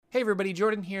Hey everybody,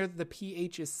 Jordan here. The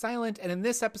PH is silent, and in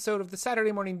this episode of the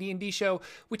Saturday Morning D&D Show,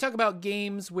 we talk about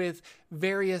games with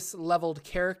various leveled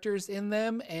characters in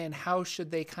them and how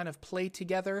should they kind of play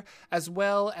together, as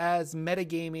well as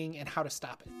metagaming and how to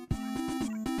stop it.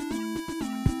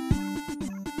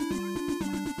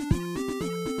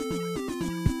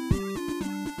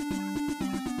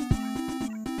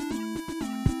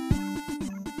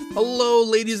 Hello,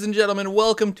 ladies and gentlemen.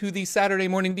 Welcome to the Saturday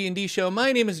Morning D&D Show.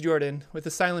 My name is Jordan, with a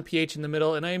silent PH in the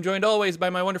middle, and I am joined always by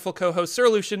my wonderful co-host, Sir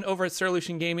Lucian, over at Sir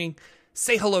Lucian Gaming.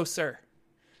 Say hello, sir.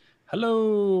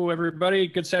 Hello, everybody.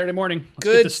 Good Saturday morning.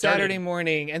 Good Saturday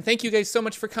morning. And thank you guys so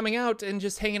much for coming out and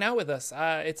just hanging out with us.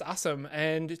 It's awesome.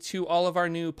 And to all of our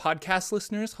new podcast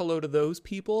listeners, hello to those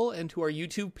people. And to our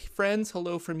YouTube friends,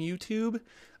 hello from YouTube.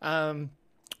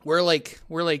 We're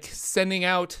like sending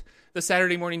out the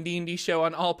Saturday Morning D&D Show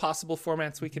on all possible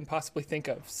formats we can possibly think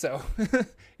of. So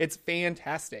it's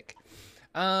fantastic.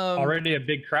 Already a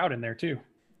big crowd in there, too.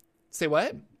 Say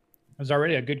what? There's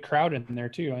already a good crowd in there,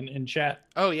 too, in chat.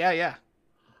 Oh, yeah.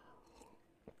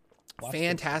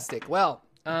 Fantastic. Well,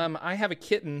 I have a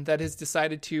kitten that has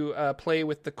decided to play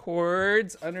with the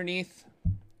cords underneath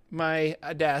my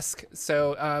desk.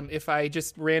 So if I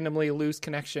just randomly lose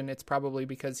connection, it's probably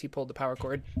because he pulled the power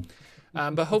cord.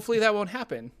 But hopefully that won't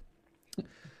happen.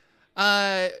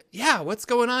 What's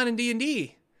going on in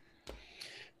D&D?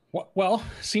 Well,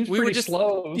 seems pretty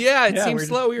slow. Yeah, it seems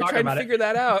slow. We were trying to figure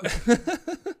that out.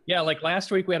 Yeah, like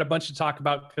last week we had a bunch to talk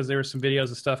about because there were some videos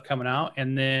and stuff coming out.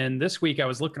 And then this week I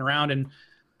was looking around and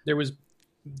there was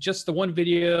just the one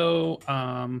video,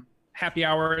 Happy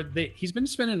Hour.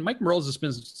 Mike Merles has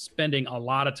been spending a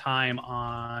lot of time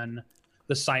on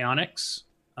the psionics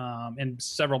in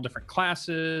several different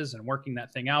classes and working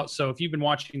that thing out. So if you've been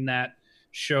watching that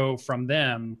show from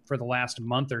them for the last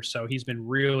month or so, he's been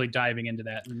really diving into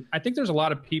that. And I think there's a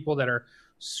lot of people that are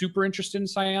super interested in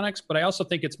psionics, but I also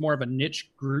think it's more of a niche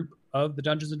group of the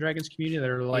Dungeons and Dragons community that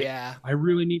are like, I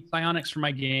really need psionics for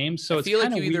my game. So I feel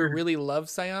like you either really love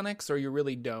psionics or you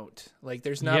really don't. Like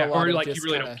there's not a lot or of like just you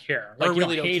really kinda, don't care. Like or you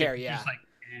really don't don't care. it. Yeah. Just like,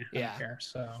 I don't care.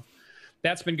 So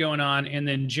that's been going on. And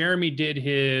then Jeremy did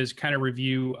his kind of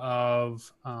review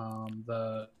of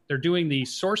they're doing the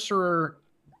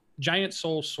Giant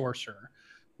Soul Sorcerer,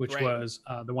 which was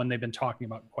the one they've been talking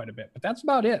about quite a bit. But that's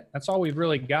about it. That's all we've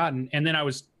really gotten. And then I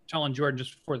was telling Jordan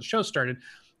just before the show started,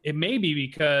 it may be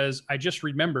because I just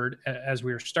remembered as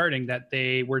we were starting that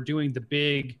they were doing the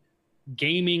big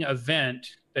gaming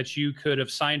event that you could have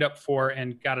signed up for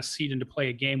and got a seat in to play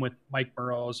a game with Mike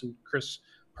Burrows and Chris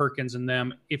Perkins and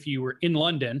them if you were in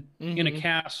London in a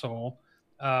castle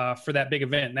for that big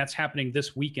event. And that's happening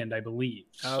this weekend, I believe.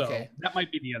 So that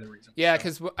might be the other reason. Yeah,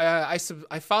 because I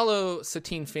follow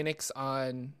Satine Phoenix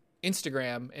on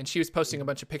Instagram, and she was posting a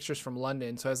bunch of pictures from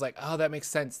London. So I was like, oh, that makes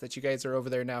sense that you guys are over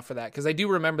there now for that. Because I do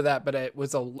remember that, but it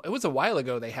was a while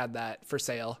ago they had that for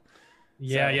sale.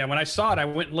 Yeah. When I saw it, I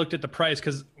went and looked at the price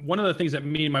because one of the things that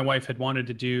me and my wife had wanted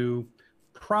to do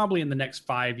probably in the next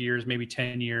 5 years, maybe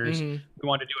 10 years, we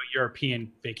wanted to do a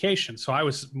European vacation. So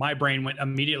my brain went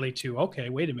immediately to, okay,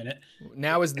 wait a minute.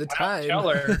 Now is the time. Tell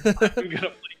her I'm going to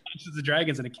play Dungeons and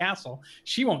Dragons in a castle.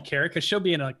 She won't care because she'll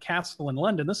be in a castle in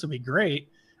London. This will be great.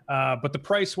 But the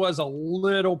price was a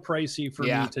little pricey for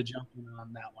me to jump in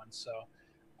on that one. So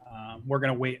we're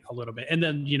going to wait a little bit. And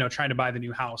then, trying to buy the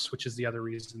new house, which is the other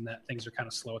reason that things are kind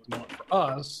of slow at the moment for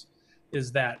us,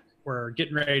 is that we're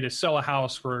getting ready to sell a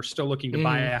house. We're still looking to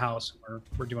buy a house.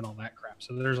 We're doing all that crap.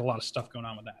 So there's a lot of stuff going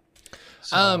on with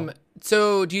that.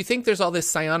 So do you think there's all this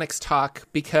psionics talk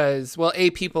because, well,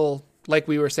 people, like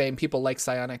we were saying, people like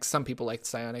psionics. Some people like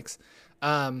psionics.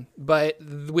 But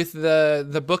with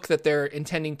the book that they're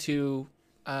intending to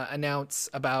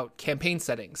announce about campaign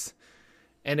settings,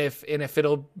 and if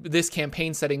this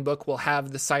campaign setting book will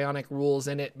have the psionic rules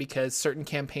in it because certain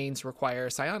campaigns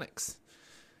require psionics.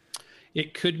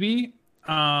 It could be.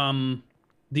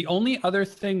 The only other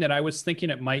thing that I was thinking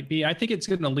it might be, I think it's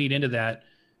going to lead into that,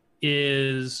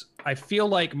 is I feel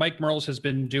like Mike Merles has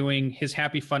been doing his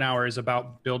Happy Fun Hours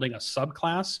about building a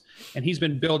subclass. And he's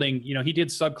been building, he did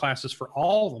subclasses for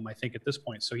all of them, I think, at this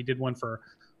point. So he did one for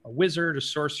a wizard, a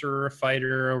sorcerer, a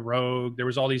fighter, a rogue. There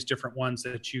was all these different ones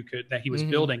that he was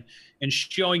building and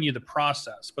showing you the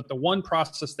process. But the one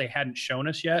process they hadn't shown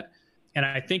us yet, and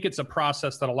I think it's a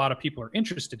process that a lot of people are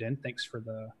interested in. Thanks for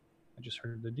I just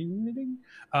heard the ding, ding,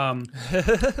 ding.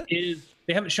 Is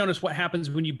they haven't shown us what happens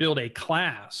when you build a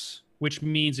class, which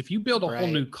means if you build a whole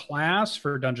new class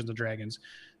for Dungeons and Dragons,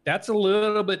 that's a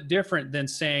little bit different than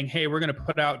saying, hey, we're going to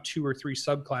put out 2 or 3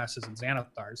 subclasses in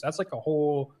Xanathars. That's like a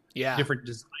whole different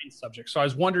design subject. So I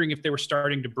was wondering if they were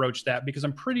starting to broach that because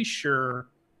I'm pretty sure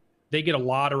they get a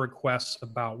lot of requests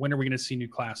about when are we going to see new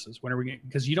classes? When are we going,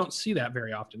 because you don't see that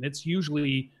very often. It's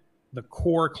usually the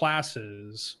core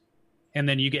classes, and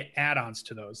then you get add-ons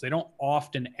to those. They don't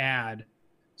often add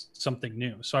something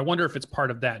new. So I wonder if it's part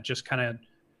of that, just kind of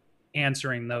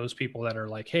answering those people that are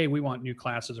like, hey, we want new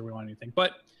classes or we want anything.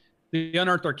 But the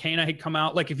Unearthed Arcana had come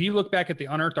out. Like, if you look back at the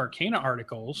Unearthed Arcana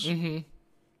articles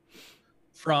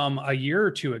from a year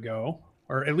or two ago,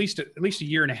 or at least a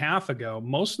year and a half ago,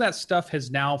 most of that stuff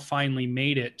has now finally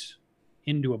made it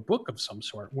into a book of some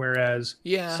sort, whereas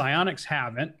psionics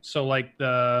haven't. So like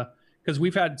because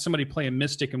we've had somebody play a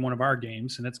mystic in one of our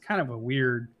games, and it's kind of a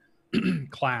weird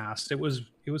class. It was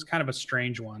kind of a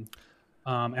strange one,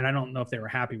 and I don't know if they were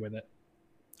happy with it.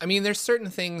 I mean, there's certain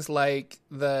things like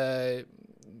the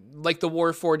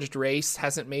Warforged race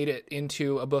hasn't made it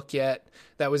into a book yet.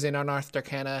 That was in Unearthed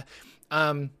Arcana.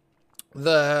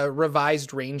 The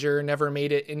revised Ranger never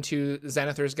made it into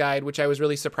Xanathar's Guide, which I was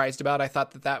really surprised about. I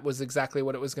thought that was exactly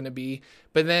what it was going to be.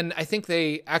 But then I think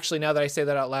they actually, now that I say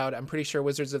that out loud, I'm pretty sure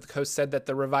Wizards of the Coast said that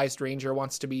the revised Ranger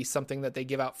wants to be something that they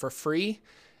give out for free.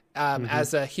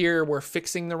 As a, here, we're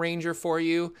fixing the Ranger for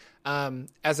you,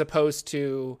 as opposed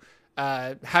to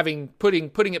putting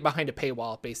it behind a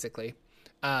paywall, basically.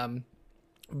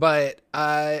 But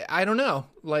I don't know,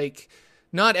 like,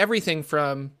 not everything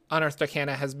from Unearthed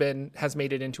Arcana has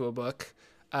made it into a book,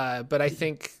 but I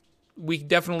think we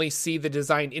definitely see the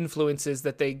design influences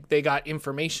that they got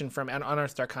information from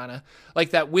Unearthed Arcana.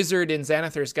 Like that wizard in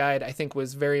Xanathar's Guide, I think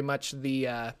was very much the... do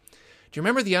you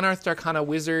remember the Unearthed Arcana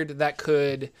wizard that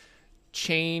could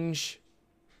change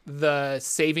the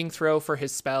saving throw for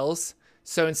his spells?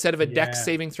 So instead of a Dex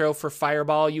saving throw for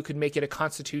Fireball, you could make it a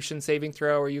Constitution saving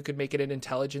throw, or you could make it an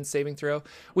Intelligence saving throw,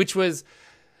 which was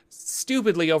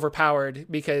stupidly overpowered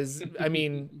because, I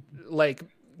mean, like,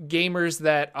 gamers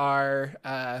that are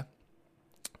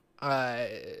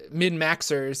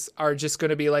min-maxers are just going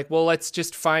to be like, well, let's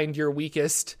just find your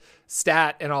weakest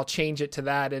stat and I'll change it to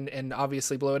that and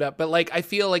obviously blow it up. But, like, I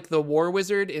feel like the War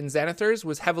Wizard in Xanathar's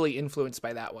was heavily influenced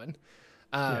by that one.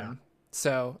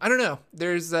 So I don't know.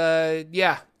 There's I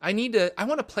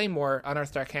want to play more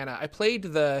Unearthed Arcana. I played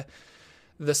the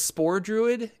Spore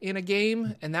Druid in a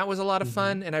game, and that was a lot of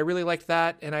fun, and I really liked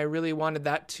that, and I really wanted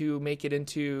that to make it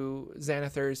into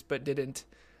Xanathar's, but didn't.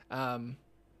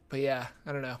 But yeah,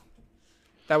 I don't know.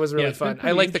 That was really fun.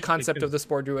 I like the concept of the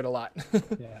Spore Druid a lot.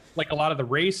 Like a lot of the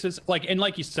races,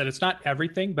 like you said, it's not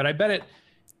everything, but I bet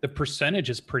the percentage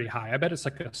is pretty high. I bet it's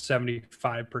like a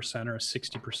 75% or a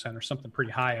 60% or something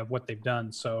pretty high of what they've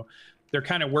done. So they're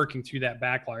kind of working through that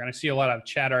backlog. And I see a lot of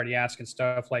chat already asking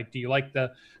stuff like, do you like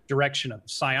the direction of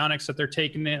psionics that they're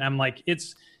taking in? I'm like,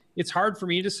 it's hard for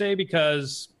me to say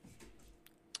because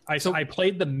I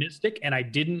played the Mystic and I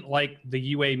didn't like the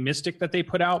UA Mystic that they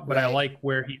put out, but I like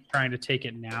where he's trying to take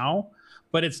it now.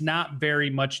 But it's not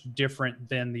very much different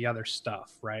than the other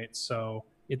stuff, right? So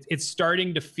it's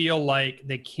starting to feel like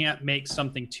they can't make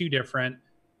something too different.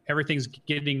 Everything's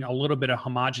getting a little bit of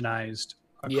homogenized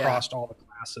across all the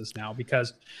classes now,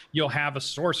 because you'll have a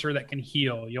sorcerer that can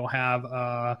heal. You'll have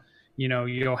a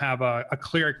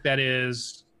cleric that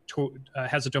has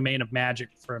a domain of magic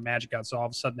for a magic god. So all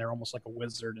of a sudden they're almost like a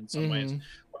wizard in some ways.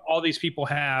 All these people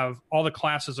all the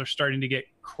classes are starting to get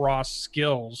cross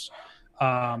skills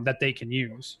that they can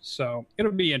use. So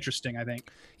it'll be interesting, I think.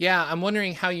 Yeah, I'm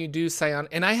wondering how you do psionic,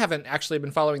 and I haven't actually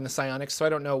been following the psionics, so I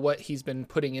don't know what he's been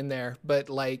putting in there, but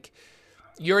like,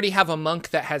 you already have a monk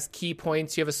that has key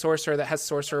points, you have a sorcerer that has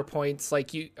sorcerer points.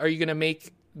 Like, are you going to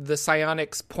make the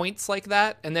psionics points like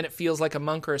that, and then it feels like a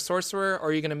monk or a sorcerer, or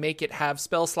are you going to make it have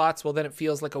spell slots? Well, then it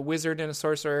feels like a wizard and a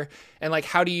sorcerer. And like,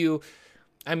 how do you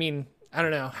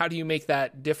make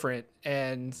that different?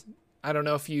 And I don't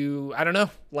know.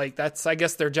 Like, that's, I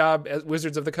guess, their job as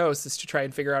Wizards of the Coast is to try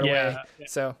and figure out a way.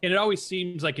 So, and it always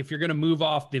seems like if you're going to move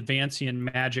off the Vancian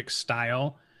magic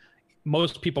style,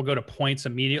 most people go to points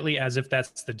immediately as if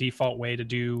that's the default way to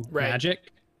do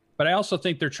magic. But I also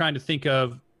think they're trying to think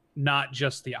of not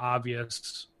just the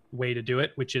obvious way to do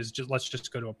it, which is let's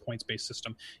just go to a points-based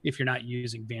system if you're not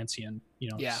using Vancian,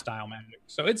 style magic.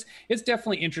 So it's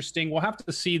definitely interesting. We'll have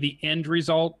to see the end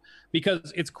result,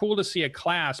 because it's cool to see a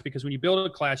class, because when you build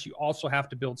a class, you also have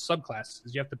to build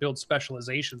subclasses. You have to build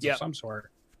specializations of some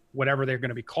sort, whatever they're going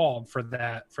to be called for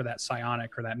that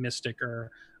psionic or that mystic,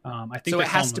 or I think so. It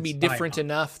has to be different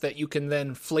enough that you can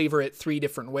then flavor it 3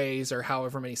 different ways, or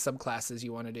however many subclasses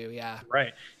you want to do. Yeah,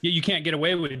 right. You can't get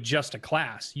away with just a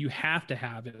class. You have to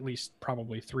have at least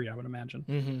probably 3, I would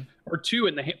imagine, or 2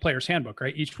 in the player's handbook.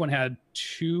 Right, each one had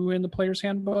 2 in the player's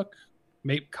handbook.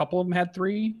 Maybe a couple of them had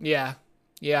 3. Yeah.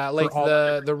 Like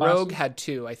the rogue had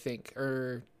 2, I think,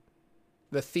 or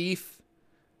the thief.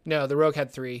 No, the rogue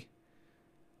had 3.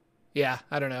 Yeah,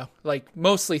 I don't know. Like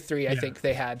mostly 3, I think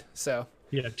they had. So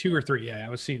yeah, 2 or 3. Yeah, I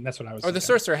was seeing. That's what I was. Or the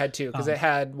sorcerer had 2 because it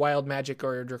had wild magic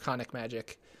or draconic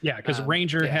magic. Yeah, because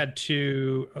ranger had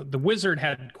 2. The wizard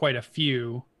had quite a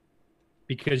few.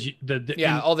 Because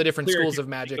all the different schools of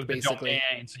magic, basically.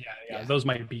 Domains, those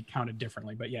might be counted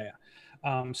differently, but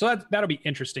so that'll be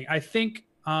interesting. I think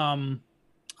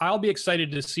I'll be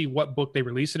excited to see what book they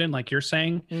release it in. Like you're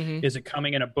saying, is it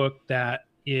coming in a book that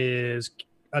is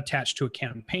attached to a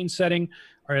campaign setting?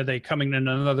 Are they coming in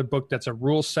another book that's a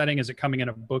rule setting? Is it coming in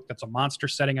a book that's a monster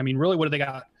setting? I mean, really, what do they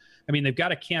got? I mean, they've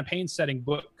got a campaign setting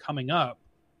book coming up,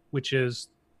 which is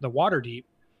the Waterdeep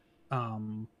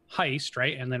heist,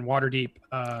 right? And then Waterdeep.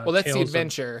 Well, that's the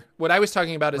adventure. What I was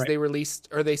talking about is they released,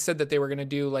 or they said that they were going to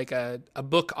do like a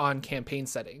book on campaign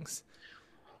settings.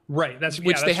 Right. That's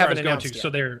they haven't announced yet. So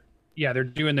they're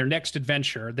doing their next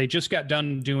adventure. They just got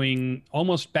done doing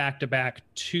almost back-to-back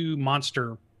 2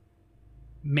 monster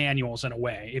manuals in a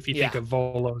way, if you think of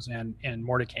Volos and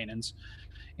Mordenkainen's,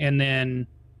 and then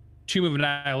Tomb of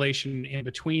Annihilation in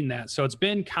between that. So it's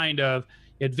been kind of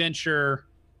adventure,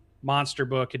 monster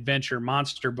book, adventure,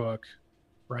 monster book,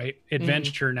 right?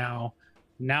 Adventure now.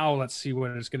 Now let's see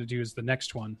what it's going to do is the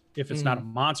next one. If it's not a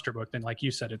monster book, then like you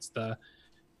said, it's the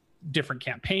different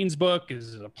campaigns book.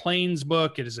 Is it a planes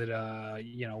book? Is it a,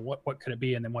 what could it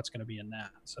be? And then what's going to be in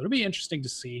that? So it'll be interesting to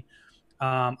see.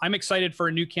 I'm excited for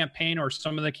a new campaign or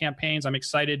some of the campaigns. I'm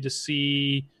excited to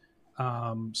see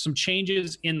some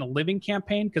changes in the living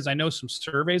campaign because I know some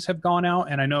surveys have gone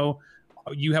out, and I know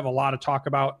you have a lot of talk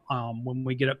about when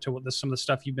we get up to some of the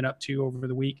stuff you've been up to over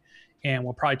the week, and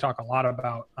we'll probably talk a lot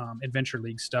about Adventure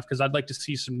League stuff because I'd like to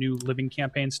see some new living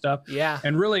campaign stuff. Yeah,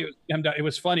 and really, it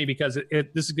was funny because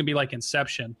this is going to be like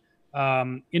Inception.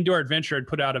 Indoor Adventure had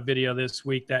put out a video this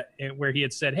week where he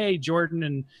had said, "Hey,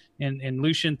 Jordan and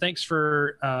Lucian, thanks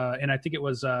for," and I think it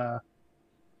was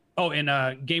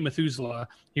in Game Methuselah,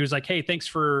 he was like, "Hey, thanks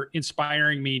for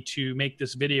inspiring me to make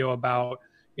this video about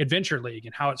Adventure League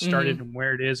and how it started and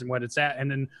where it is and what it's at."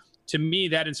 And then to me,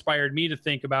 that inspired me to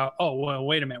think about, oh, well,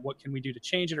 wait a minute, what can we do to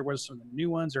change it? Or what are some of the new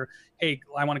ones? Or, hey,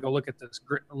 I want to go look at this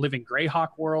Living Greyhawk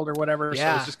world or whatever.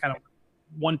 Yeah. So it's just kind of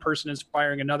one person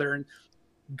inspiring another and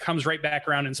comes right back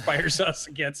around and inspires us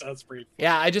again. So it's pretty fun.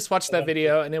 Yeah, I just watched that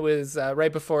video and it was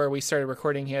right before we started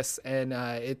recording this, and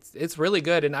it's really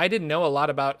good. And I didn't know a lot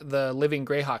about the Living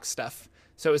Greyhawk stuff.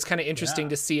 So it was kind of interesting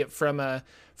to see it from a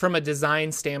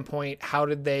design standpoint. How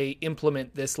did they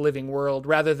implement this living world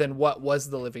rather than what was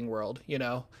the living world?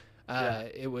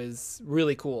 It was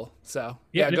really cool. So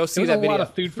go see that video. A lot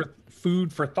of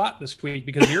food for thought this week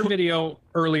because your video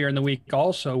earlier in the week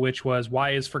also, which was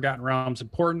why is Forgotten Realms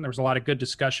important? There was a lot of good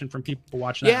discussion from people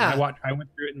watching that. Yeah, I went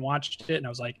through it and watched it, and I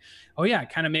was like, oh yeah, it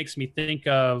kind of makes me think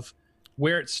of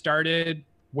where it started,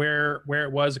 where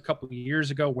it was a couple of years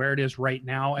ago, where it is right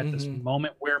now at this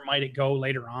moment, where might it go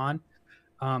later on.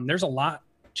 There's a lot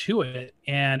to it,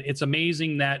 and it's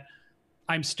amazing that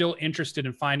I'm still interested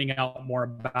in finding out more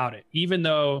about it, even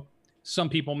though some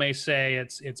people may say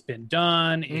it's been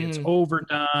done, it's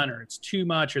overdone, or it's too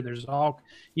much, or there's all,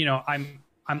 I'm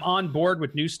on board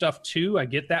with new stuff too. I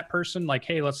get that person like,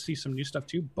 hey, let's see some new stuff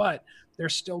too, but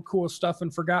there's still cool stuff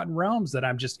in Forgotten Realms that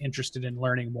I'm just interested in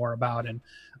learning more about and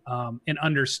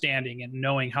understanding and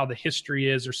knowing how the history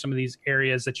is, or some of these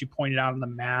areas that you pointed out on the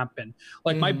map. And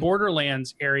like my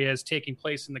Borderlands area is taking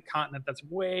place in the continent that's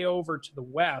way over to the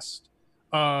west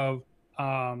of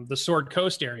the Sword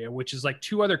Coast area, which is like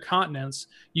 2 other continents.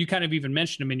 You kind of even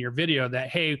mentioned them in your video that,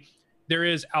 hey, there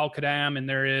is Al-Qadam and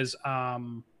there is, I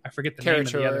forget the name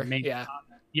of the other main continent.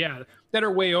 Yeah, that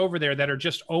are way over there that are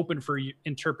just open for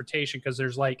interpretation because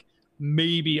there's like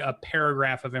maybe a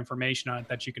paragraph of information on it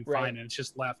that you can find, and it's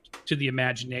just left to the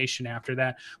imagination after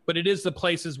that. But it is the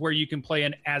places where you can play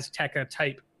an Azteca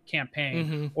type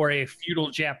campaign or a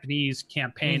feudal Japanese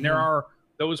campaign. There are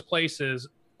those places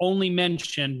only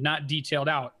mentioned, not detailed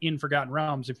out in Forgotten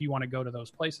Realms if you want to go to those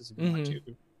places if you want to.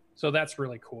 So that's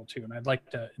really cool too, and I'd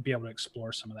like to be able to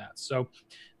explore some of that. So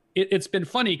it's been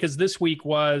funny because this week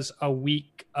was a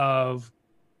week of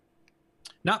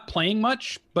not playing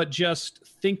much, but just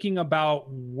thinking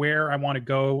about where I want to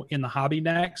go in the hobby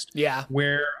next. Yeah.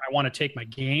 Where I want to take my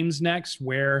games next,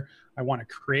 where I want to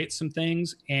create some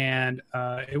things. And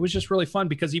it was just really fun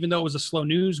because even though it was a slow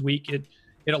news week, it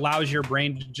allows your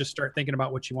brain to just start thinking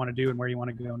about what you want to do and where you want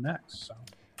to go next. So.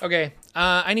 Okay.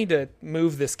 I need to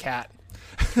move this cat.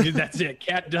 Dude, that's it.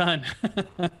 Cat done.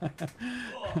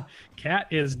 Cat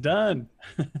is done.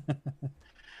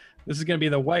 This is going to be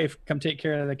the wife. Come take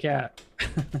care of the cat.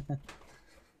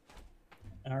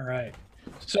 All right.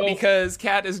 because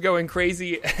Kat is going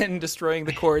crazy and destroying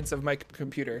the cords of my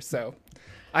computer. So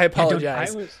I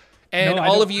apologize. And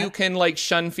all of you can like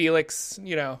shun Felix,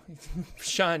 you know,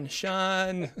 shun.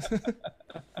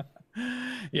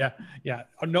 Yeah.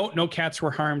 No cats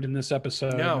were harmed in this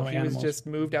episode. No, he was just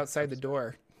moved outside the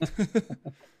door.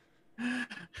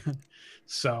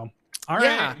 So, all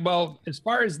right. Well, as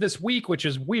far as this week, which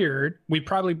is weird, we're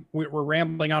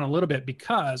rambling on a little bit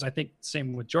because I think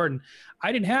same with Jordan.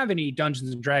 I didn't have any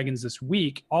Dungeons and Dragons this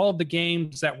week. All of the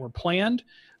games that were planned,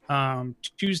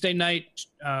 Tuesday night,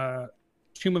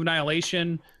 Tomb of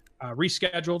Annihilation,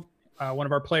 rescheduled. One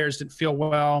of our players didn't feel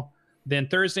well. Then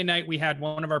Thursday night we had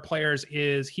one of our players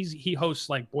he hosts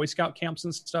like Boy Scout camps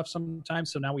and stuff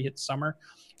sometimes. So now we hit summer,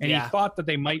 and he thought that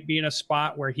they might be in a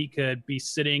spot where he could be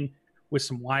sitting with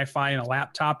some Wi-Fi and a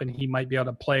laptop, and he might be able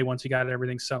to play once he got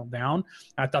everything settled down.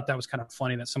 I thought that was kind of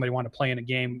funny that somebody wanted to play in a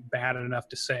game bad enough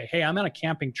to say, "Hey, I'm on a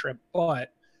camping trip,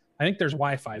 but I think there's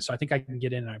Wi-Fi, so I think I can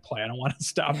get in and I play. I don't want to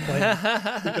stop playing."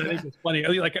 I think it's funny.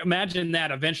 Like, imagine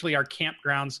that eventually our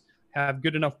campgrounds have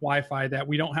good enough Wi-Fi that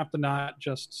we don't have to not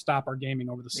just stop our gaming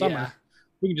over the summer. Yeah.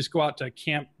 We can just go out to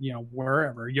camp, you know,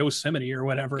 wherever, Yosemite or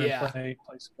whatever, and play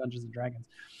some Dungeons and Dragons.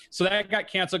 So that got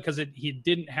canceled because he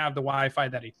didn't have the Wi-Fi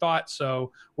that he thought.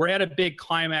 So we're at a big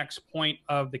climax point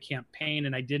of the campaign,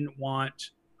 and I didn't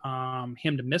want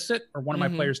him to miss it, or one of my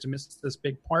players to miss this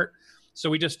big part. So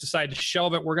we just decided to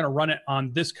shelve it. We're going to run it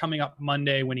on this coming up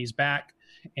Monday when he's back,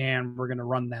 and we're going to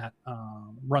run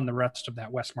the rest of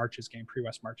that West Marches game,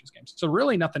 pre-West Marches game. So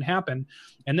really nothing happened.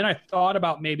 And then I thought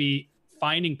about maybe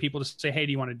finding people to say, "Hey,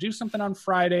 do you want to do something on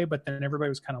Friday?" But then everybody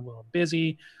was kind of a little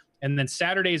busy. And then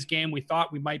Saturday's game, we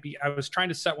thought we might be, I was trying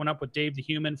to set one up with Dave the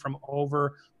Human from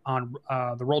over on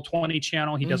the Roll20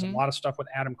 channel. He does a lot of stuff with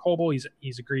Adam Coble.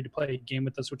 He's agreed to play a game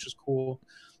with us, which is cool.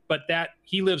 But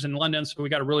he lives in London, so we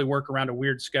got to really work around a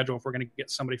weird schedule if we're going to get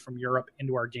somebody from Europe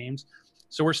into our games.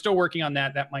 So we're still working on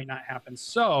that. That might not happen.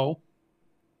 So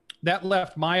that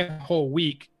left my whole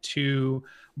week to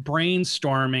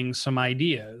brainstorming some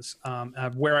ideas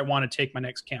of where I want to take my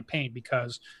next campaign,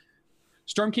 because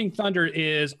Storm King Thunder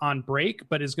is on break,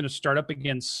 but is going to start up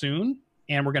again soon.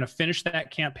 And we're going to finish that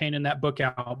campaign and that book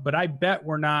out. But I bet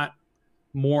we're not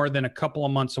more than a couple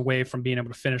of months away from being able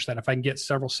to finish that. If I can get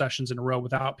several sessions in a row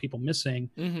without people missing,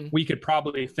 we could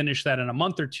probably finish that in a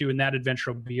month or two, and that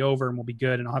adventure will be over and we'll be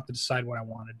good. And I'll have to decide what I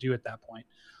want to do at that point.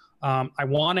 I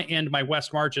want to end my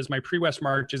West Marches, my pre-West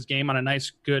Marches game on a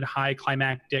nice, good, high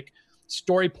climactic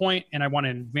story point, and I want to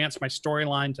advance my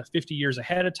storyline to 50 years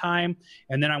ahead of time.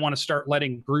 And then I want to start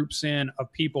letting groups in of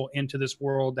people into this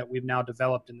world that we've now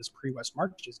developed in this pre-West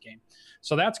Marches game.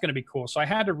 So that's going to be cool. So I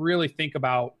had to really think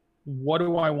about, what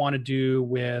do I want to do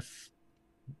with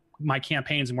my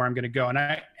campaigns and where I'm going to go?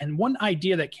 And one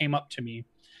idea that came up to me,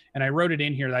 and I wrote it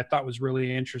in here that I thought was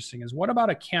really interesting, is what about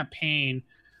a campaign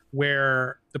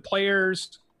where the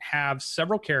players have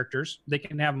several characters? They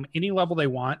can have them any level they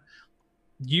want.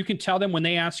 You can tell them when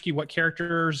they ask you, what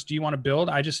characters do you want to build?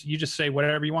 You just say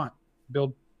whatever you want,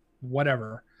 build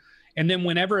whatever. And then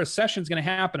whenever a session is going to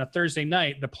happen, a Thursday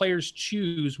night, the players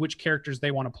choose which characters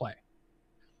they want to play.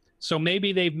 So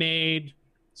maybe they've made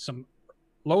some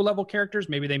low-level characters,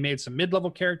 maybe they made some mid-level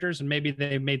characters, and maybe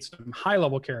they've made some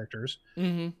high-level characters.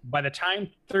 By the time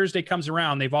Thursday comes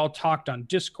around, they've all talked on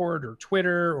Discord or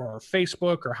Twitter or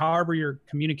Facebook or however you're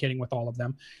communicating with all of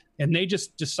them. And they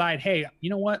just decide, hey, you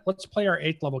know what? Let's play our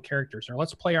 8th level characters, or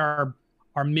let's play our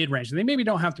mid-range. And they maybe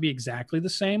don't have to be exactly the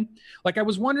same. Like, I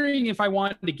was wondering if I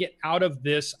wanted to get out of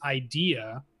this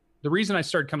idea. The reason I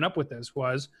started coming up with this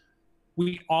was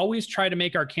we always try to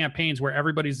make our campaigns where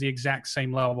everybody's the exact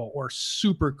same level or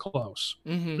super close.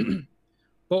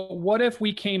 But what if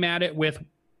we came at it with,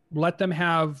 let them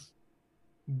have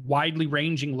widely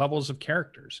ranging levels of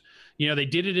characters? You know, they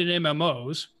did it in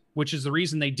MMOs, which is the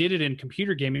reason they did it in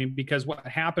computer gaming, because what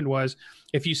happened was,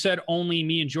 if you said only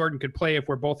me and Jordan could play if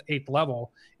we're both 8th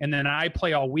level, and then I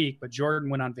play all week, but Jordan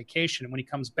went on vacation, and when he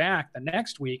comes back the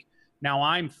next week, now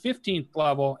I'm 15th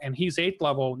level and he's 8th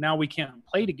level, now we can't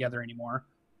play together anymore.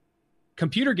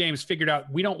 Computer games figured out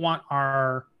we don't want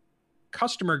our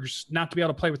customers not to be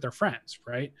able to play with their friends,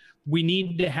 right? We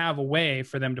need to have a way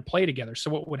for them to play together. So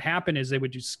what would happen is they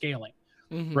would do scaling,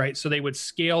 right? So they would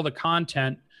scale the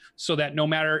content so that no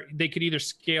matter, they could either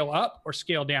scale up or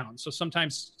scale down. So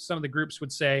sometimes some of the groups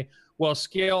would say, well,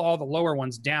 scale all the lower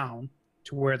ones down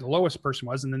to where the lowest person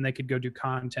was, and then they could go do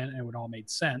content and it would all make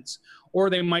sense. Or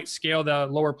they might scale the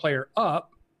lower player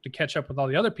up to catch up with all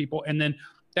the other people. And then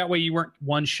that way you weren't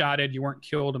one-shotted, you weren't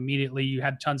killed immediately, you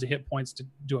had tons of hit points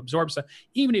to absorb stuff.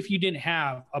 Even if you didn't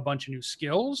have a bunch of new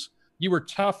skills, you were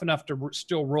tough enough to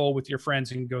still roll with your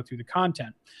friends and go through the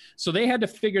content. So they had to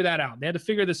figure that out. They had to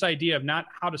figure this idea of not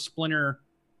how to splinter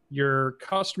your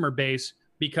customer base,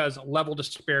 because level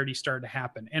disparity started to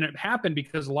happen. And it happened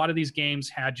because a lot of these games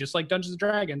had, just like Dungeons and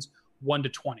Dragons, 1 to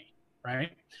 20,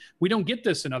 right? We don't get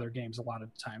this in other games a lot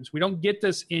of times. We don't get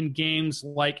this in games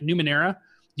like Numenera. Do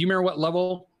you remember what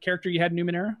level character you had in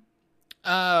Numenera?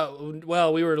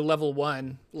 Well, we were level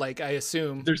 1, like, I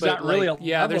assume. There's not really a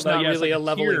level, there's not really like a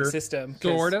leveling tier, system.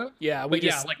 Sort of. Yeah, like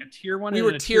a tier 1. We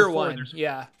were tier 1.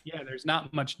 Yeah. Yeah, there's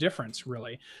not much difference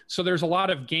really. So there's a lot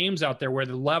of games out there where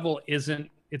the level isn't,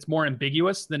 it's more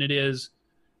ambiguous than it is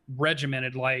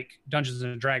regimented, like Dungeons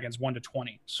and Dragons 1 to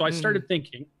 20. So I started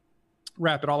thinking,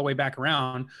 wrap it all the way back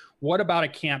around, what about a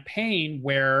campaign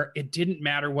where it didn't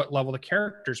matter what level the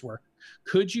characters were?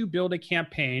 Could you build a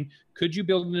campaign? Could you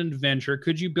build an adventure?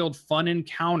 Could you build fun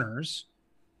encounters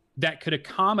that could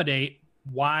accommodate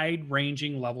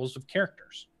wide-ranging levels of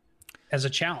characters as a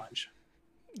challenge?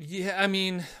 Yeah, I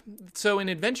mean, so in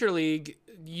Adventure League,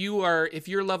 if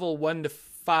you're level 1 to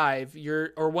 5,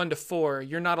 or 1 to 4,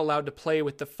 you're not allowed to play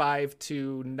with the 5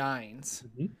 to 9s.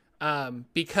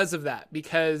 Because of that,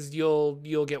 because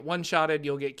you'll get one-shotted,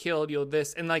 you'll get killed,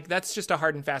 and like, that's just a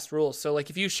hard and fast rule. So like,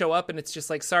 if you show up and it's just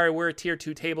like, sorry, we're a tier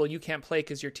 2 table, you can't play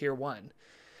because you're tier 1.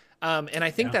 And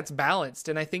I think that's balanced,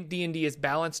 and I think D&D is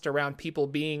balanced around people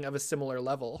being of a similar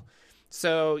level.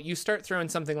 So you start throwing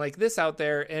something like this out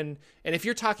there, and if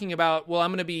you're talking about, well, I'm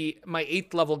going to be my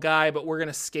 8th level guy, but we're going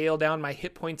to scale down my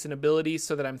hit points and abilities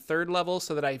so that I'm 3rd level,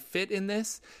 so that I fit in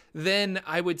this, then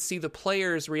I would see the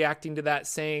players reacting to that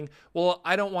saying, well,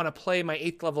 I don't want to play my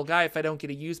 8th level guy if I don't get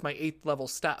to use my 8th level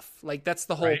stuff. Like, that's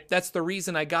the whole, that's the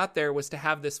reason I got there, was to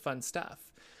have this fun stuff.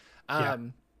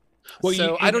 Well,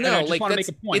 so I don't know, like,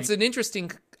 it's an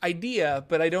interesting idea,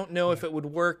 but I don't know if it would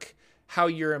work how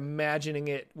you're imagining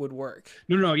it would work.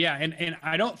 No, yeah. And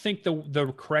I don't think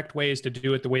the correct way is to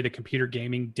do it the way the computer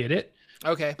gaming did it.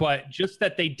 Okay. But just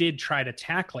that they did try to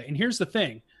tackle it. And here's the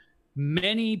thing.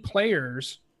 Many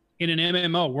players in an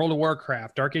MMO, World of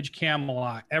Warcraft, Dark Age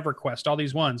Camelot, EverQuest, all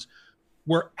these ones,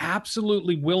 were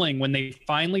absolutely willing, when they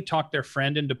finally talked their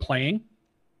friend into playing,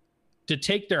 to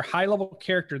take their high-level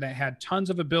character that had tons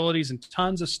of abilities and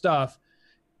tons of stuff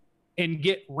and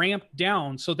get ramped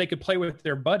down so they could play with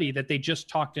their buddy that they just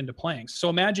talked into playing. So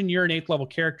imagine you're an 8th level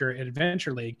character at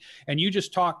Adventure League, and you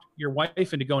just talked your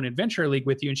wife into going to Adventure League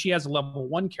with you, and she has a level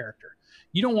 1 character.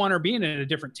 You don't want her being at a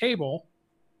different table.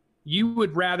 You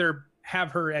would rather have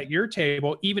her at your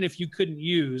table, even if you couldn't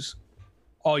use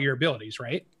all your abilities,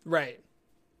 right? Right.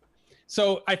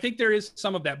 So I think there is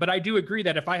some of that, but I do agree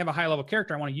that if I have a high level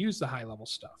character, I want to use the high level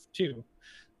stuff too.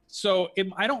 So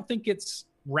I don't think it's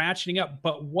ratcheting up,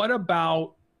 but what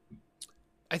about,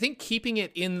 I think keeping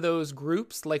it in those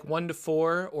groups, like 1 to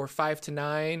 4 or 5 to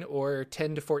 9 or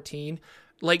 10 to 14,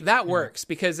 like, that works,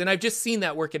 because, and I've just seen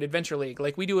that work at Adventure League.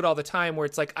 Like, we do it all the time, where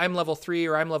it's like, I'm level 3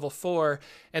 or I'm level 4,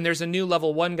 and there's a new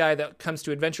level 1 guy that comes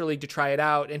to Adventure League to try it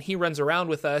out, and he runs around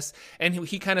with us, and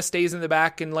he kind of stays in the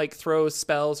back and like throws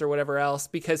spells or whatever else,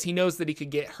 because he knows that he could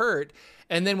get hurt.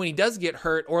 And then when he does get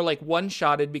hurt, or like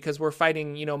one-shotted, because we're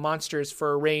fighting, monsters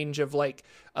for a range of like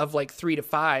 3 to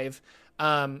 5,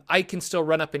 I can still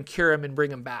run up and cure him and bring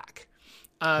him back.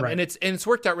 Right. And it's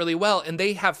worked out really well, and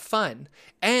they have fun.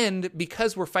 And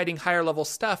because we're fighting higher level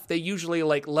stuff, they usually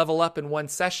like level up in one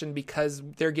session, because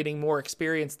they're getting more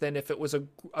experience than if it was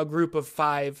a group of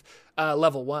 5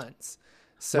 level 1s.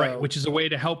 So, right, which is a way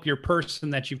to help your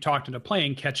person that you've talked into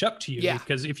playing catch up to you. Yeah.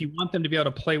 Because if you want them to be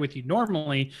able to play with you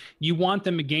normally, you want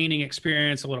them gaining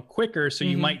experience a little quicker. So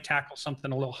you might tackle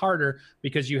something a little harder,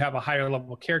 because you have a higher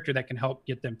level character that can help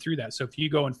get them through that. So if you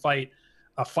go and fight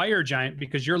a fire giant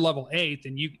because you're level 8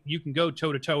 and you can go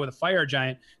toe to toe with a fire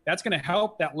giant, that's going to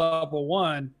help that level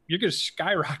 1. You're going to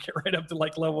skyrocket right up to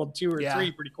like level 2 or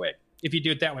 3 pretty quick if you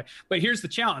do it that way. But here's the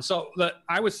challenge. So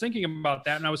I was thinking about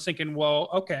that, and I was thinking, well,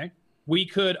 okay, we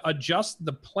could adjust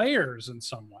the players in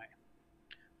some way.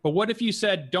 But what if you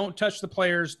said, don't touch the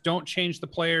players, don't change the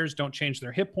players, don't change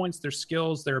their hit points, their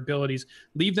skills, their abilities,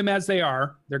 leave them as they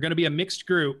are. They're going to be a mixed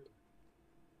group.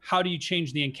 How do you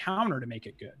change the encounter to make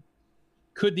it good?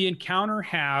 Could the encounter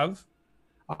have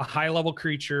a high-level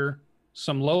creature,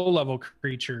 some low-level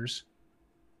creatures,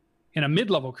 and a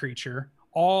mid-level creature,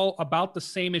 all about the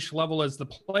same-ish level as the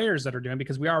players that are doing,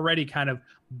 because we already kind of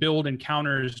build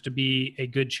encounters to be a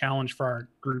good challenge for our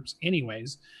groups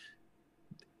anyways,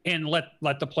 and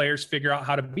let the players figure out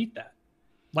how to beat that.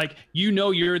 Like,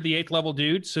 you're the 8th level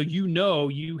dude, so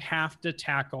you have to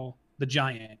tackle the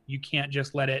giant. You can't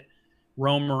just let it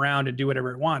roam around and do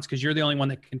whatever it wants, because you're the only one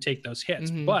that can take those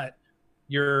hits. But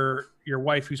your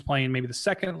wife who's playing maybe the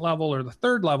second level or the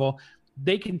third level,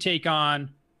 they can take on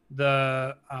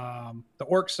the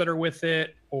orcs that are with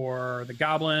it or the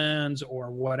goblins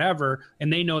or whatever,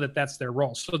 and they know that that's their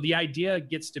role. So the idea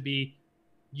gets to be,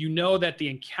 that the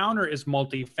encounter is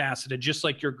multifaceted, just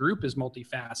like your group is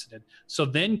multifaceted. So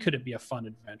then could it be a fun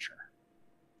adventure?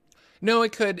 No,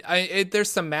 it could. There's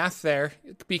some math there,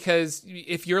 because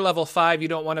if you're level 5, you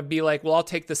don't want to be like, well, I'll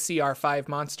take the CR5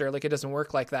 monster. Like, it doesn't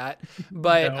work like that.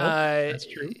 But No, that's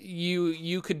true.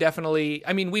 You could definitely.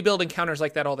 I mean, we build encounters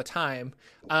like that all the time,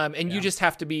 and you just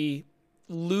have to be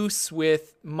loose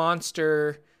with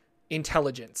monster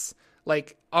intelligence.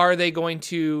 Like, are they going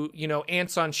to,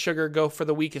 ants on sugar go for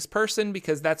the weakest person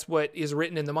because that's what is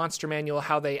written in the monster manual,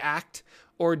 how they act?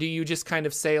 Or do you just kind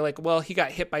of say like, well, he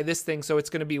got hit by this thing, so it's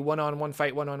going to be one-on-one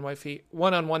fight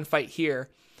here.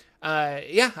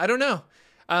 I don't know.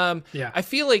 I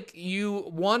feel like you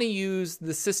want to use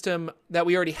the system that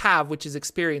we already have, which is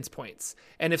experience points.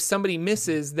 And if somebody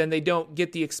misses, then they don't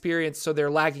get the experience, so they're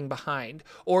lagging behind.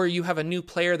 Or you have a new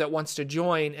player that wants to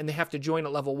join, and they have to join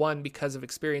at level 1 because of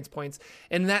experience points.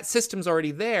 And that system's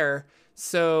already there,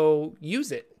 so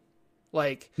use it.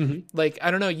 Like,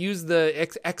 I don't know, use the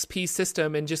XP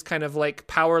system and just kind of like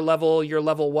power level your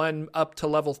level 1 up to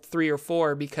level 3 or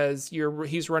 4 because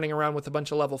he's running around with a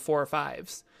bunch of level 4 or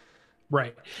 5s.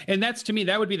 Right. And that's, to me,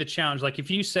 that would be the challenge. Like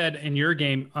if you said in your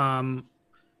game,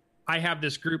 I have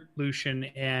this group, Lucian,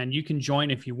 and you can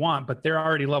join if you want, but they're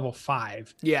already level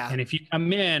 5. Yeah. And if you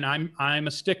come in, I'm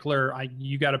a stickler.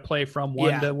 You got to play from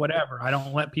 1 to whatever. I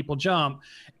don't let people jump.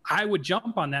 I would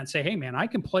jump on that and say, hey man, I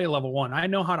can play level 1. I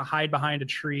know how to hide behind a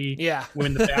tree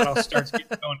when the battle starts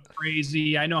getting going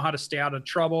crazy. I know how to stay out of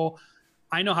trouble.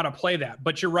 I know how to play that.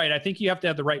 But you're right. I think you have to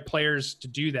have the right players to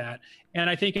do that. And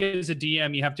I think as a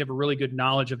DM, you have to have a really good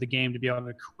knowledge of the game to be able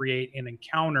to create an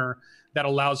encounter that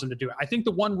allows them to do it. I think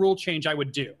the one rule change I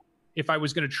would do if I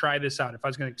was going to try this out, if I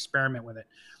was going to experiment with it,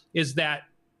 is that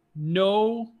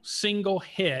no single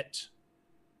hit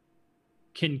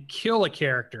can kill a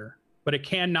character, but it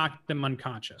can knock them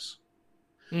unconscious.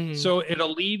 Mm-hmm. So it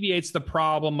alleviates the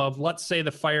problem of, let's say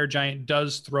the fire giant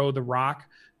does throw the rock,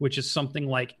 which is something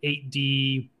like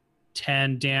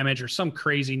 8d10 damage or some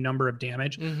crazy number of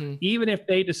damage. Mm-hmm. Even if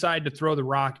they decide to throw the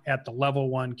rock at the level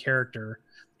 1 character,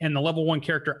 and the level 1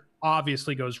 character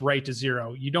obviously goes right to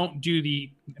 0, you don't do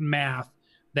the math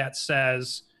that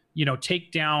says,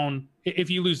 take down, if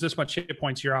you lose this much hit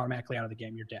points, you're automatically out of the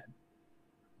game, you're dead.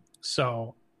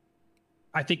 So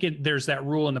I think there's that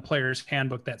rule in the player's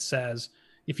handbook that says,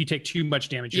 if you take too much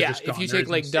damage, you're just gone. If you take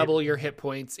like double your hit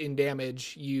points in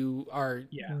damage, you are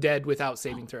dead without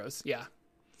saving throws. Yeah.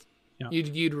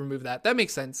 You'd remove that. That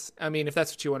makes sense. I mean, if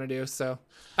that's what you want to do. So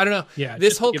I don't know. Yeah.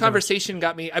 This whole conversation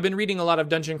got me. I've been reading a lot of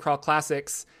Dungeon Crawl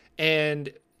Classics,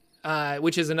 and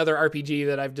which is another RPG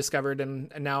that I've discovered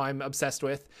and now I'm obsessed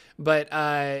with. But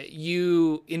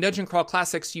in Dungeon Crawl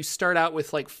Classics, you start out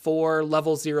with like 4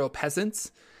 level 0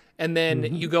 peasants. And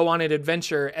then you go on an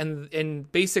adventure,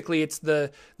 and basically it's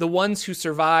the ones who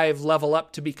survive level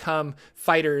up to become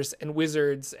fighters and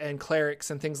wizards and clerics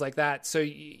and things like that. So,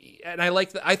 and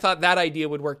I thought that idea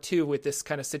would work too with this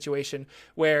kind of situation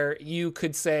where you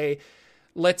could say,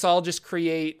 let's all just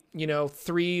create,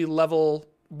 3 level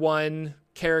 1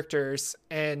 characters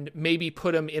and maybe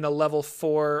put them in a level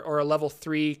 4 or a level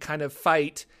 3 kind of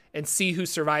fight and see who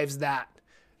survives that.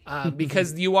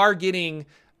 Because you are getting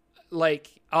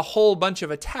like a whole bunch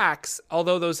of attacks,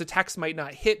 although those attacks might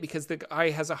not hit because the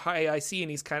guy has a high IC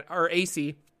and he's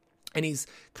AC, and he's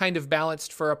kind of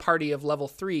balanced for a party of level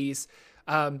 3s.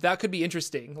 That could be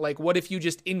interesting. Like, what if you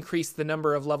just increase the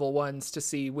number of level 1s to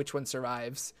see which one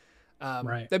survives?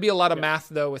 Right. That'd be a lot of math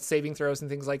though with saving throws and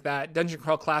things like that. Dungeon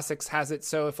Crawl Classics has it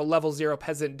so if a level 0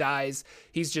 peasant dies,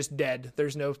 he's just dead.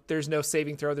 There's no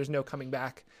saving throw. There's no coming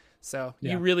back. So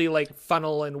you really like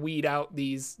funnel and weed out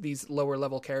these lower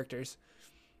level characters.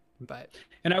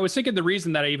 And I was thinking the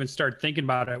reason that I even started thinking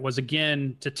about it was,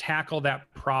 again, to tackle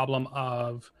that problem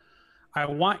of, I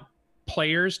want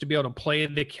players to be able to play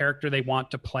the character they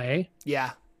want to play.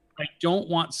 Yeah. I don't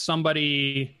want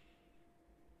somebody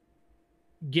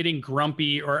getting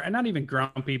grumpy, or not even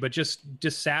grumpy, but just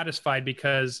dissatisfied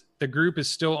because the group is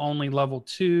still only level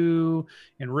 2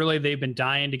 and really they've been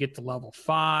dying to get to level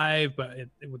 5, but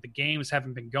with the games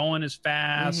haven't been going as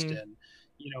fast. And,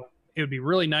 it would be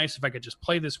really nice if I could just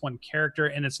play this one character.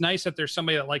 And it's nice that there's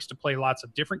somebody that likes to play lots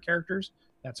of different characters.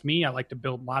 That's me. I like to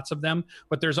build lots of them.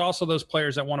 But there's also those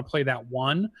players that want to play that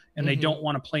one, and they don't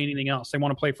want to play anything else. They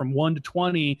want to play from 1 to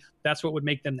 20. That's what would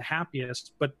make them the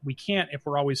happiest. But we can't if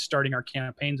we're always starting our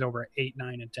campaigns over at 8,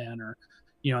 9, and 10, or,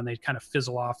 and they kind of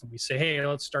fizzle off and we say, hey,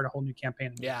 let's start a whole new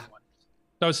campaign. Yeah.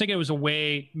 So I was thinking it was a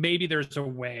way, maybe there's a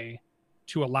way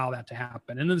to allow that to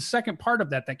happen. And then the second part of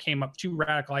that came up, two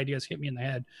radical ideas hit me in the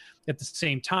head at the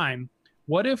same time.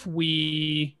 What if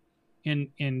we,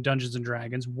 in Dungeons and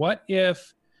Dragons, what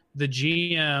if the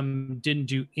GM didn't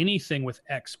do anything with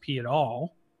XP at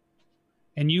all,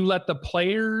 and you let the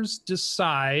players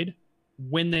decide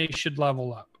when they should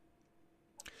level up?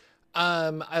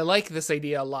 I like this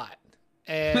idea a lot,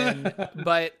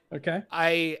 but okay,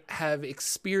 I have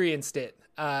experienced it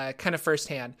kind of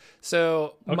firsthand.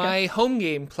 So my home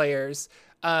game players,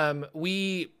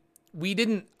 we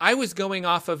didn't. I was going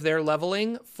off of their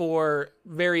leveling for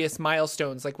various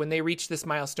milestones. Like when they reached this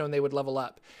milestone, they would level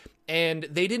up, and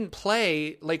they didn't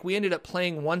play. Like we ended up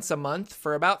playing once a month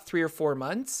for about 3 or 4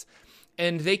 months,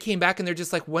 and they came back and they're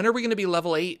just like, "When are we going to be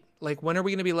level 8? Like, when are we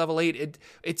going to be level 8?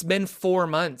 It's been 4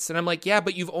 months." And I'm like, yeah,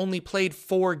 but you've only played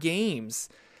 4 games.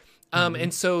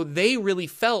 And so they really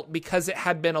felt, because it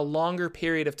had been a longer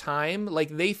period of time, like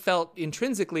they felt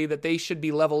intrinsically that they should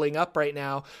be leveling up right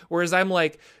now. Whereas I'm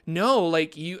like, no,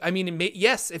 like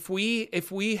yes, if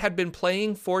we had been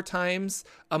playing 4 times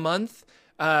a month,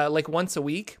 like once a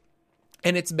week,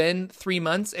 and it's been 3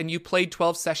 months and you played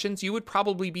 12 sessions, you would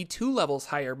probably be 2 levels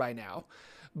higher by now.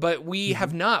 But we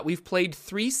have not. We've played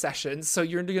 3 sessions, so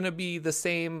you're going to be the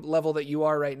same level that you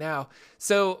are right now.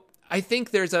 So I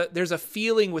think there's a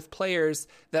feeling with players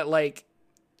that like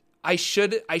I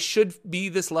should be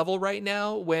this level right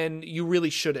now when you really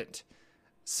shouldn't.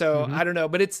 So I don't know,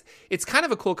 but it's kind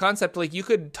of a cool concept. Like you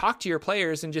could talk to your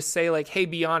players and just say like, "Hey,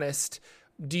 be honest.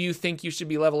 Do you think you should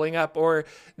be leveling up?" Or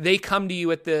they come to you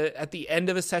at the end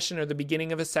of a session or the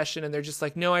beginning of a session, and they're just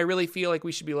like, "No, I really feel like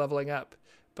we should be leveling up."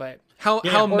 But how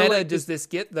meta like, does this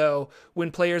get, though,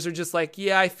 when players are just like,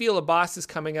 yeah, I feel a boss is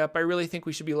coming up. I really think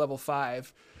we should be level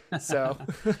 5. So,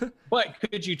 but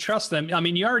could you trust them? I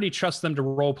mean, you already trust them to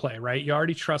role play, right? You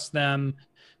already trust them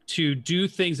to do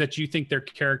things that you think their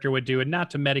character would do and not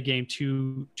to metagame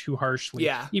too harshly,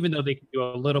 even though they can do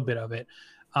a little bit of it.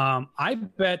 I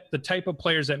bet the type of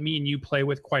players that me and you play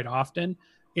with quite often,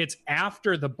 it's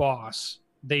after the boss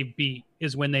they beat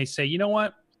is when they say, you know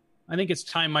what? I think it's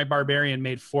time my barbarian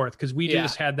made 4th, because we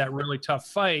just had that really tough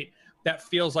fight. That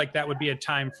feels like that would be a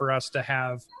time for us to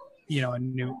have,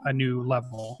 a new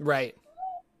level. Right.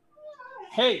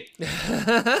 Hey,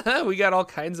 we got all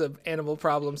kinds of animal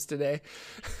problems today.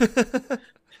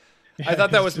 I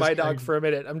thought that was my dog for a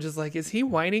minute. I'm just like, is he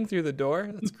whining through the door?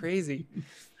 That's crazy.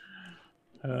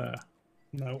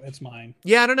 No, it's mine.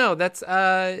 Yeah, I don't know. That's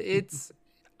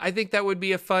I think that would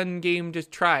be a fun game to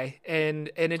try,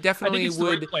 and it definitely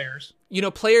would. Players,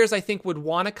 players I think would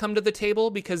want to come to the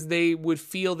table because they would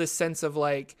feel this sense of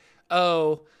like,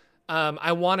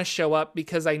 I want to show up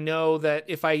because I know that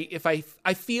if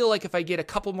I feel like if I get a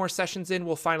couple more sessions in,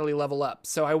 we'll finally level up.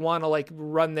 So I want to like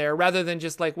run there rather than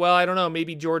just like, well, I don't know,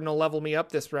 maybe Jordan will level me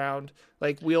up this round.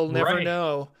 Like we'll never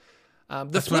know.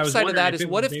 The flip side of that is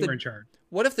what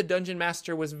if the dungeon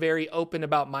master was very open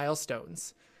about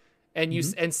milestones? And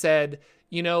and said,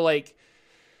 like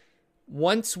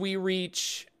once we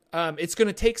reach, it's going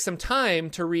to take some time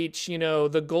to reach,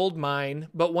 the gold mine.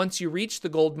 But once you reach the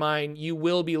gold mine, you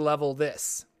will be level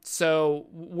this. So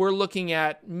we're looking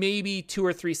at maybe 2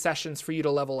 or 3 sessions for you to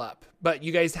level up. But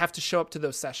you guys have to show up to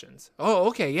those sessions. Oh,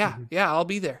 okay. Yeah. Yeah, I'll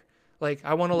be there. Like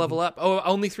I want to level up. Oh,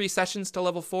 only 3 sessions to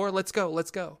level 4. Let's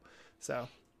go. So,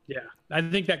 yeah, I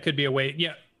think that could be a way.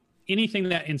 Yeah. Anything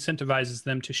that incentivizes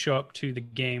them to show up to the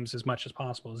games as much as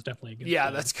possible is definitely a good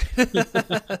thing. That's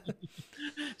good.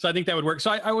 So I think that would work.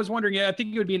 So I was wondering, I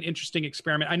think it would be an interesting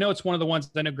experiment. I know it's one of the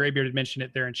ones, I know Graybeard had mentioned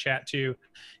it there in chat too.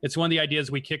 It's one of the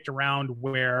ideas we kicked around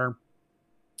where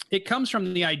it comes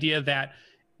from the idea that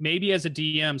maybe as a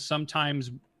DM,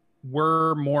 sometimes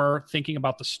we're more thinking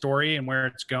about the story and where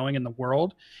it's going in the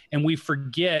world, and we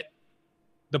forget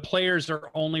the players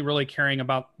are only really caring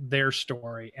about their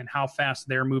story and how fast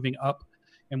they're moving up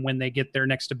and when they get their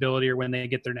next ability or when they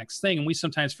get their next thing. And we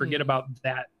sometimes forget about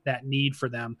that need for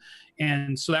them.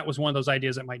 And so that was one of those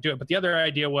ideas that might do it. But the other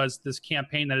idea was this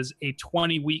campaign that is a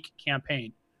 20-week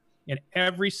campaign. And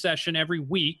every session, every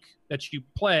week that you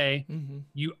play,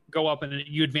 you go up and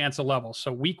you advance a level.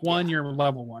 So week 1, you're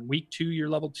level 1. Week 2, you're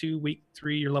level 2. Week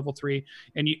 3, you're level 3.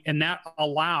 And that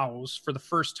allows for the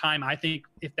first time, I think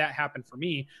if that happened for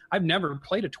me, I've never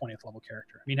played a 20th level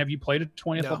character. I mean, have you played a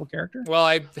 20th level character? Well,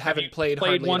 I haven't played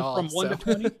one at all, from 1 to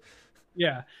 20?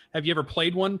 Yeah. Have you ever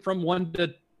played one from 1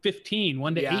 to 15,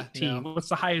 1 to 18? No. What's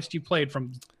the highest you played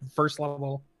from first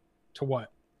level to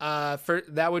what? For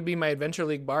that would be my Adventure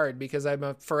League Bard because I'm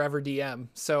a forever DM.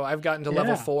 So I've gotten to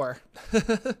level 4.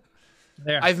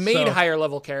 I've made higher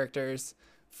level characters,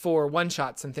 for one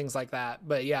shots and things like that.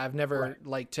 But yeah, I've never Right.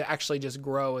 like to actually just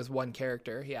grow as one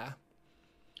character. Yeah.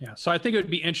 Yeah. So I think it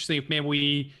would be interesting if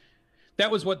maybe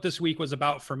that was what this week was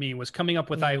about for me, was coming up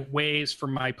with ways for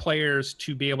my players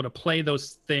to be able to play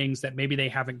those things that maybe they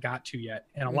haven't got to yet.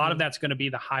 And a lot of that's going to be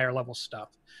the higher level stuff,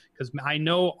 because I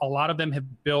know a lot of them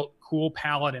have built cool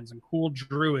paladins and cool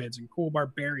druids and cool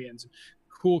barbarians and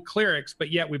cool clerics,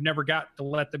 but yet we've never got to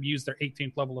let them use their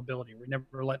 18th level ability. We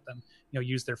never let them,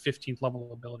 use their 15th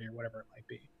level ability or whatever it might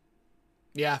be.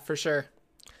 Yeah, for sure.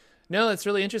 No, it's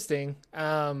really interesting.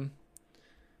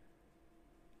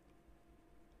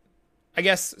 I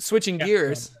guess switching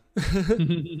gears,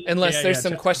 unless there's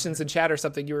some questions in chat or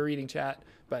something. You were reading chat,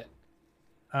 but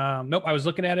nope, I was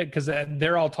looking at it because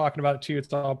they're all talking about it too.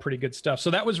 It's all pretty good stuff. So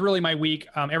that was really my week.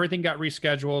 Everything got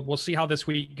rescheduled. We'll see how this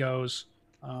week goes.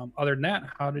 Other than that,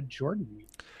 how did Jordan week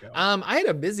go? I had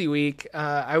a busy week.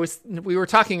 We were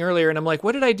talking earlier, and I'm like,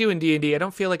 what did I do in D&D? I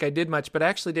don't feel like I did much, but I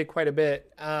actually did quite a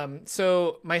bit.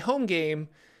 So my home game,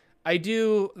 I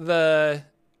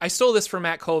stole this from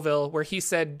Matt Colville, where he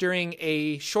said during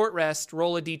a short rest,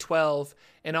 roll a d12,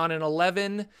 and on an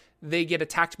 11, they get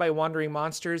attacked by wandering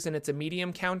monsters, and it's a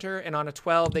medium counter, and on a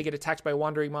 12, they get attacked by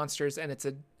wandering monsters, and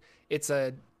it's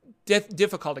a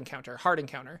difficult encounter, hard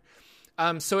encounter.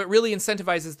 So it really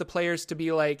incentivizes the players to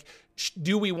be like,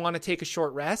 do we want to take a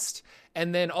short rest?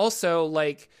 And then also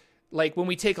like when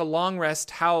we take a long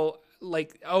rest,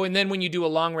 and then when you do a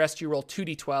long rest, you roll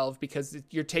 2d12 because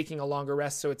you're taking a longer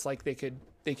rest. So it's like they could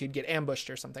get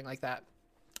ambushed or something like that.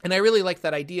 And I really like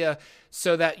that idea,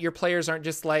 so that your players aren't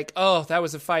just like, oh, that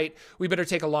was a fight, we better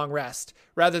take a long rest.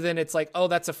 Rather than it's like, oh,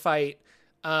 that's a fight.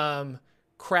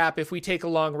 Crap, if we take a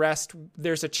long rest,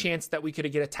 there's a chance that we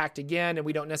could get attacked again, and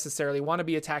we don't necessarily want to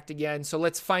be attacked again. So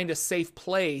let's find a safe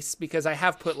place, because I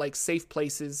have put like safe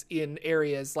places in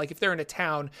areas. Like if they're in a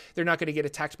town, they're not going to get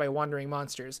attacked by wandering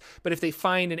monsters. But if they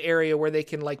find an area where they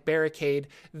can like barricade,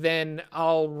 then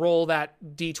I'll roll that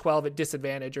D12 at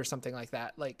disadvantage or something like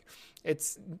that. Like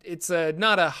it's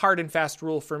not a hard and fast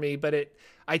rule for me, but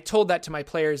I told that to my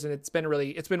players, and it's been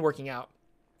working out.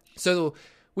 So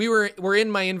we're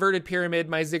in my inverted pyramid,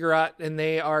 my ziggurat, and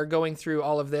they are going through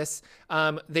all of this.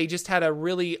 They just had a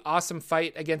really awesome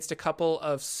fight against a couple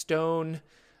of stone,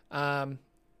 like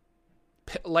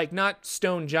not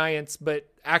stone giants, but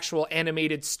actual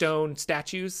animated stone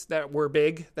statues that were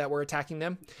big, that were attacking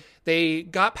them. They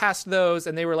got past those,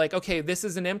 and they were like, okay, this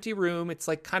is an empty room. It's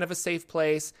like kind of a safe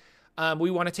place.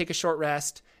 We want to take a short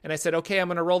rest. And I said, okay, I'm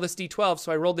going to roll this D12.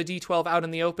 So I rolled the D12 out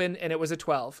in the open, and it was a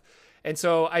 12. And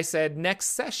so I said, next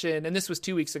session, and this was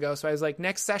 2 weeks ago, so I was like,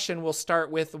 next session we'll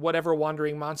start with whatever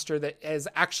wandering monster that is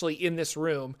actually in this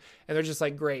room. And they're just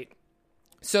like, great.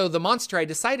 So the monster I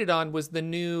decided on was the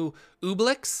new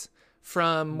Ublix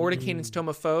from Mordecai and Tome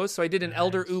of Foes. So I did an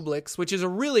Elder Ublix, which is a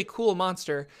really cool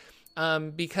monster,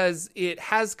 because it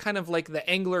has kind of like the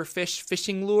angler fish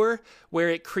fishing lure, where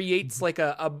it creates like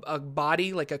a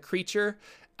body, like a creature,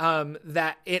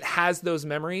 that it has those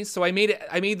memories. So I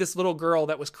made this little girl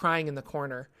that was crying in the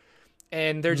corner,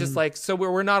 and they're just like, so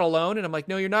we're not alone. And I'm like,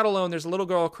 no, you're not alone. There's a little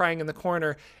girl crying in the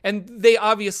corner. And they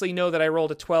obviously know that I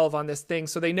rolled a 12 on this thing.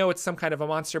 So they know it's some kind of a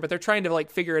monster, but they're trying to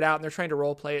like figure it out, and they're trying to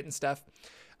role play it and stuff.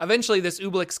 Eventually this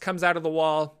Ublix comes out of the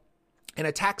wall and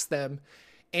attacks them.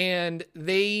 And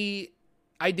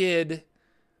I did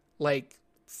like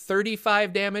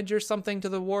 35 damage or something to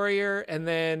the warrior, and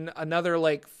then another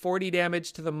like 40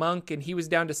 damage to the monk, and he was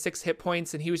down to 6 hit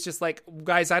points, and he was just like,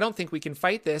 guys, I don't think we can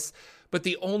fight this. But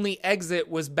the only exit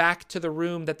was back to the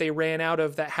room that they ran out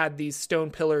of that had these stone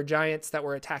pillar giants that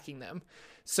were attacking them.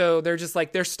 So they're just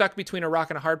like, they're stuck between a rock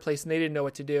and a hard place, and they didn't know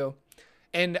what to do.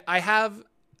 And I have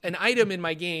an item in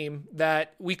my game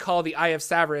that we call the Eye of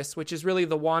Savras, which is really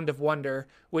the Wand of Wonder,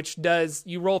 which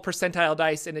you roll percentile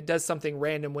dice, and it does something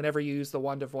random whenever you use the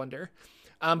Wand of Wonder.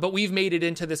 But we've made it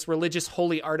into this religious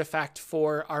holy artifact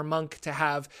for our monk to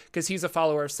have, because he's a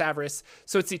follower of Savras.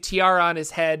 So it's a tiara on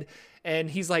his head, and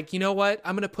he's like, you know what?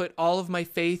 I'm going to put all of my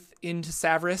faith into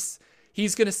Savras.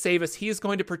 He's going to save us. He is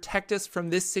going to protect us from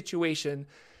this situation.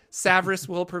 Savras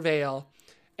will prevail.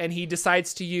 And he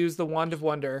decides to use the Wand of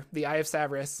Wonder, the Eye of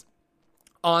Savras,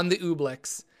 on the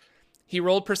Ublix. He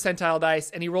rolled percentile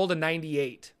dice, and he rolled a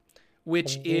 98,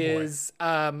 which is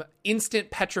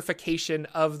instant petrification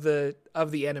of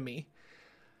the enemy.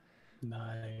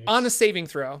 Nice. On a saving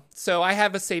throw. So I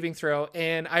have a saving throw,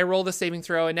 and I roll the saving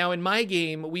throw. And now in my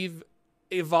game, we've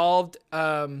evolved.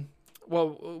 Or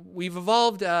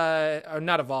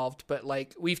not evolved, but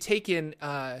like we've taken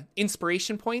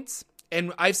inspiration points.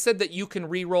 And I've said that you can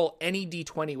re-roll any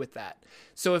D20 with that.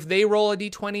 So if they roll a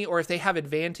D20, or if they have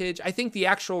advantage, I think the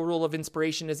actual rule of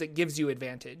inspiration is it gives you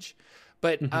advantage.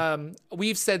 But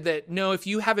we've said that no, if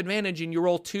you have advantage and you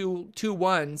roll two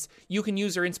ones, you can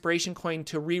use your inspiration coin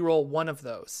to re-roll one of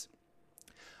those.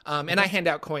 And I hand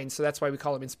out coins, so that's why we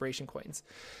call them inspiration coins.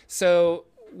 So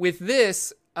with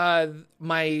this,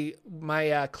 my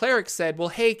cleric said, well,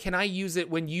 hey, can I use it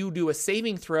when you do a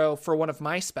saving throw for one of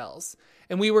my spells?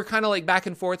 And we were kind of like back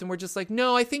and forth, and we're just like,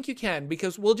 no, I think you can,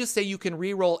 because we'll just say you can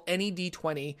re-roll any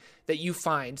d20 that you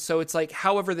find. So it's like,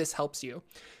 however this helps you.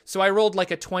 So I rolled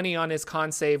like a 20 on his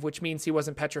con save, which means he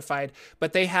wasn't petrified,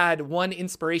 but they had one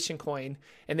inspiration coin,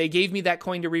 and they gave me that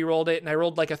coin to re-roll it, and I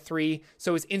rolled like a 3,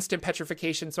 so it was instant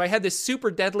petrification. So I had this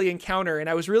super deadly encounter, and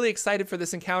I was really excited for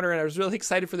this encounter, and I was really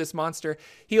excited for this monster.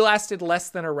 He lasted less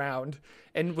than a round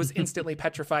and was instantly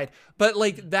petrified. But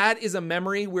like, that is a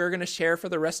memory we're going to share for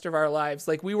the rest of our lives.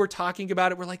 Like, we were talking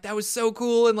about it, we're like, that was so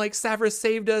cool, and like Savras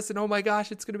saved us, and oh my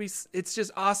gosh, it's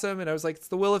just awesome. And I was like, it's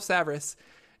the will of Savras.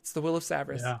 It's the will of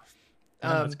Savras. Yeah,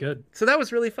 that's good. So that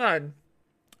was really fun.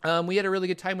 We had a really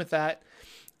good time with that.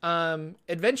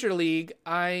 Adventure League,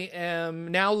 I am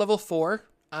now level 4.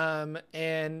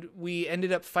 And we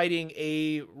ended up fighting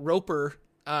a roper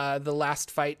the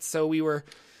last fight. So we were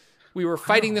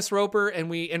fighting this roper,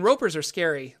 and ropers are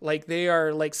scary. Like, they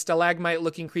are like stalagmite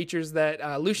looking creatures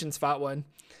that Lucian's fought one.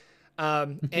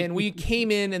 And we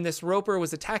came in, and this roper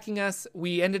was attacking us.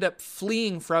 We ended up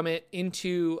fleeing from it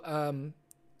into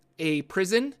a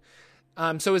prison.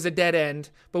 So it was a dead end,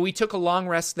 but we took a long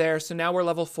rest there. So now we're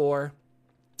level 4.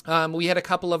 We had a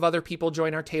couple of other people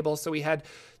join our table. So we had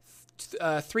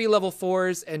 3 level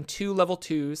 4s and 2 level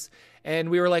 2s. And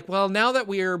we were like, well, now that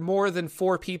we're more than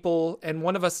 4 people, and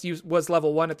one of us was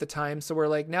level 1 at the time. So we're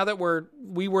like, now that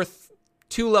we were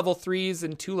 2 level 3s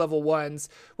and 2 level 1s,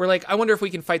 we're like, I wonder if we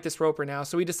can fight this roper now.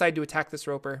 So we decided to attack this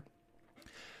roper.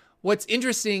 What's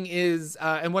interesting is,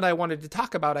 and what I wanted to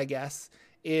talk about, I guess,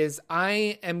 is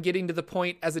I am getting to the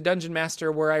point as a dungeon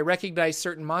master where I recognize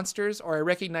certain monsters or I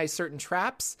recognize certain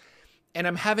traps, and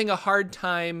I'm having a hard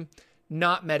time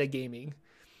not metagaming.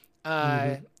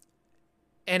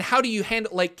 And how do you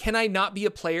handle, like, can I not be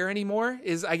a player anymore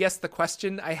is, I guess, the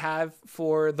question I have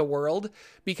for the world,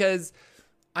 because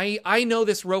I know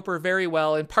this roper very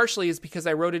well, and partially is because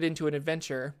I wrote it into an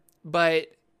adventure,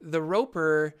 but the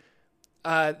roper,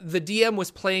 the DM was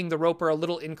playing the roper a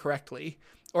little incorrectly,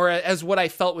 or as what I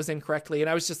felt was incorrectly. And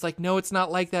I was just like, no, it's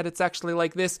not like that. It's actually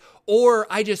like this. Or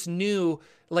I just knew,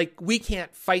 like, we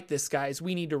can't fight this, guys.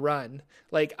 We need to run.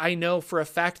 Like, I know for a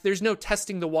fact there's no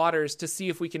testing the waters to see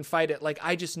if we can fight it. Like,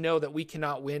 I just know that we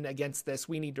cannot win against this.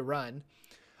 We need to run.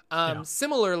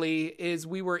 Similarly is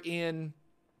we were in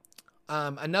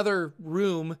another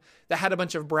room that had a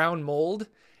bunch of brown mold.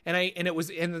 And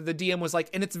the DM was like,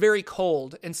 and it's very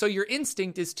cold. And so your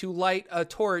instinct is to light a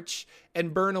torch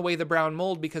and burn away the brown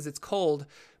mold because it's cold,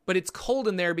 but it's cold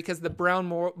in there because the brown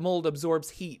mold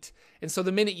absorbs heat. And so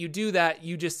the minute you do that,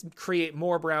 you just create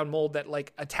more brown mold that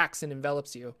like attacks and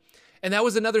envelops you. And that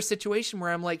was another situation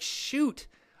where I'm like, shoot,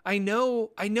 I know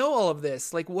all of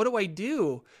this. Like, what do I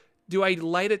do? Do I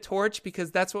light a torch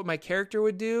because that's what my character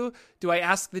would do? Do I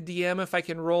ask the DM if I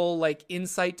can roll like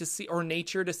insight to see, or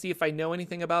nature to see if I know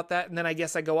anything about that? And then I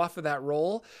guess I go off of that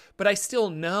roll, but I still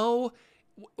know,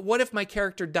 what if my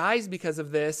character dies because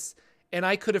of this and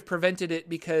I could have prevented it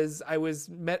because I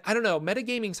don't know,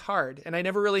 metagaming's hard, and I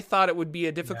never really thought it would be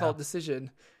a difficult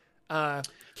decision.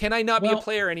 Can I not be a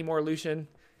player anymore, Lucian?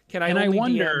 Can I? And only I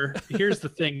wonder, DM? Here's the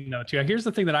thing though, too. Here's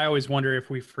the thing that I always wonder if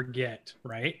we forget,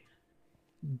 right?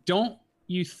 Don't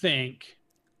you think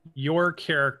your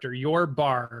character, your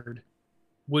bard,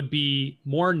 would be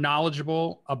more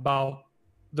knowledgeable about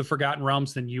the Forgotten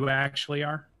Realms than you actually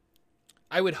are?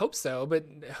 I would hope so, but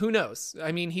who knows?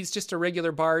 I mean, he's just a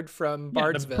regular bard from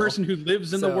Bardsville. The person who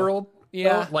lives in the world.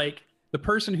 Yeah. Like the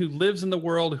person who lives in the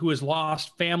world, who has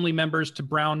lost family members to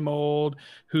brown mold,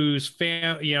 whose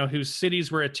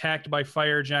cities were attacked by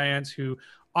fire giants, who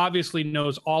obviously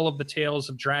knows all of the tales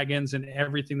of dragons and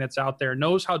everything that's out there,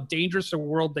 knows how dangerous a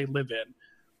world they live in.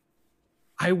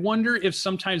 I wonder if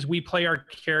sometimes we play our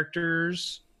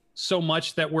characters so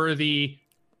much that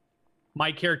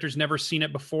my character's never seen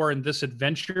it before in this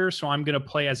adventure, so I'm going to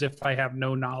play as if I have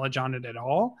no knowledge on it at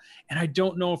all. And I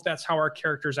don't know if that's how our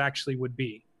characters actually would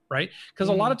be, right? Because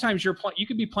a lot of times you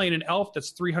could be playing an elf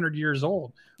that's 300 years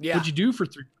old. Yeah. What'd you do for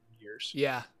 300 years?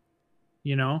 Yeah.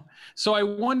 you know? So I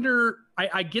wonder,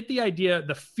 I get the idea,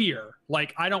 the fear,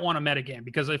 like I don't want to metagame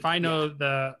because if I know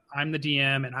I'm the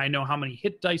DM and I know how many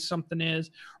hit dice something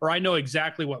is, or I know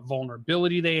exactly what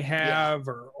vulnerability they have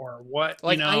or what,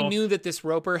 like, you know. I knew that this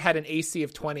roper had an AC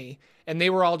of 20 and they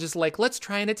were all just like, let's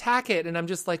try and attack it. And I'm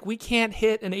just like, we can't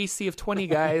hit an AC of 20,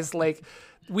 guys. Like,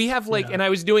 we have like, and I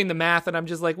was doing the math and I'm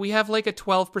just like, we have like a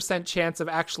 12% chance of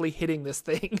actually hitting this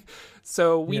thing.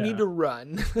 So we need to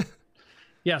run.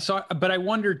 Yeah. So, but I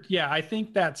wondered, I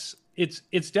think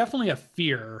it's definitely a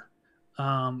fear.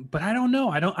 But I don't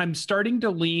know. I'm starting to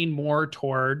lean more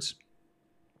towards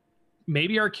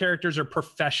maybe our characters are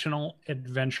professional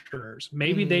adventurers.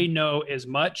 Maybe they know as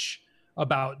much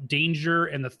about danger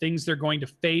and the things they're going to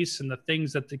face and the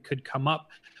things that could come up,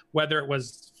 whether it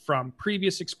was from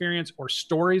previous experience or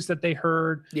stories that they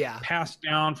heard passed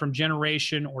down from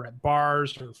generation or at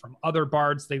bars or from other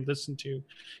bards they listened to.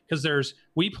 Because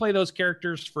we play those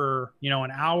characters for,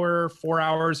 an hour, 4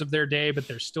 hours of their day, but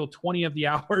there's still 20 of the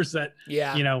hours that,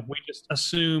 we just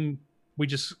assume, we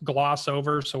just gloss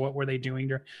over. So what were they doing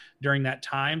during that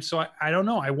time? So I don't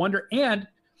know. I wonder. And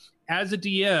as a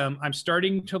DM, I'm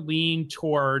starting to lean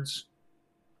towards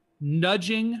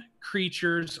nudging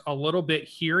creatures a little bit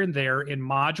here and there in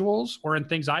modules or in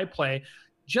things I play,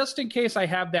 just in case I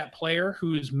have that player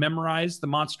who's memorized the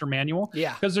monster manual.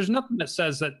 Yeah. Because there's nothing that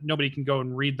says that nobody can go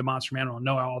and read the monster manual and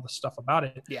know all the stuff about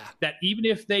it. Yeah. That even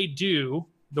if they do,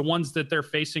 the ones that they're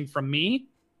facing from me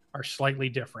are slightly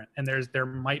different. And there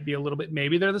might be a little bit,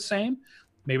 maybe they're the same,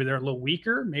 maybe they're a little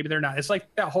weaker, maybe they're not. It's like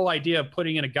that whole idea of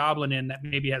putting in a goblin in that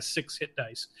maybe has 6 hit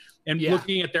dice and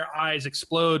looking at their eyes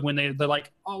explode when they're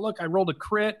like, oh, look, I rolled a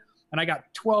crit and I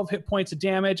got 12 hit points of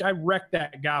damage. I wrecked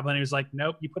that goblin. He was like,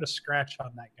 nope, you put a scratch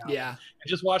on that goblin. Yeah. And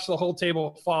just watch the whole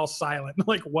table fall silent.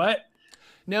 Like, what?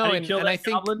 No, and I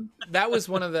think that was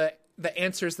one of the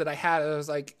answers that I had. I was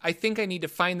like, I think I need to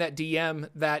find that DM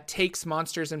that takes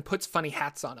monsters and puts funny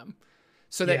hats on them,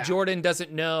 so that Jordan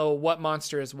doesn't know what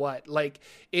monster is what. Like,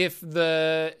 if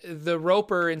the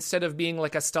roper, instead of being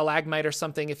like a stalagmite or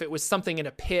something, if it was something in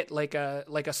a pit, like a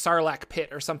sarlacc pit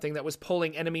or something that was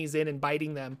pulling enemies in and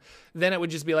biting them, then it would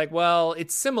just be like, well,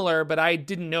 it's similar, but I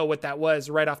didn't know what that was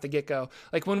right off the get-go.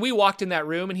 Like, when we walked in that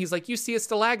room and he's like, you see a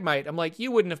stalagmite. I'm like,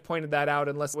 you wouldn't have pointed that out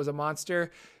unless it was a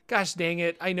monster. Gosh dang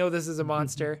it, I know this is a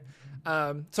monster.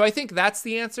 So I think that's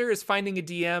the answer, is finding a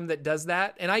DM that does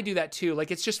that. And I do that too.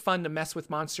 Like, it's just fun to mess with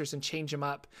monsters and change them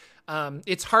up.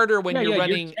 It's harder when you're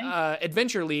running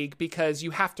Adventure League, because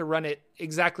you have to run it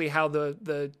exactly how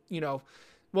well,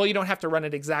 you don't have to run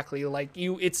it exactly like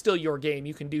it's still your game.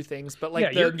 You can do things, but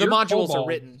like the modules are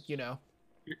written,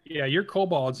 Yeah, your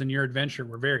kobolds and your adventure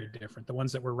were very different. The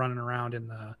ones that were running around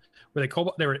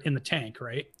they were in the tank,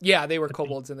 right? Yeah, they were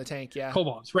kobolds in the tank, yeah.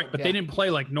 Kobolds, right. But they didn't play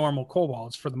like normal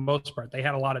kobolds for the most part. They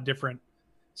had a lot of different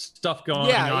stuff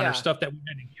going on, or stuff that we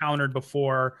had encountered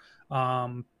before.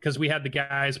 Because we had the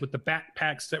guys with the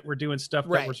backpacks that were doing stuff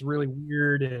that was really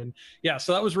weird. And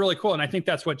so that was really cool. And I think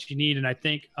that's what you need. And I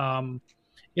think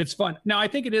it's fun. Now, I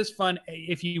think it is fun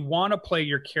if you want to play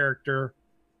your character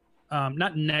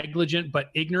not negligent, but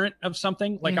ignorant of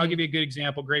something. Like, I'll give you a good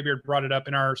example. Graybeard brought it up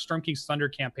in our Storm King's Thunder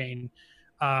campaign.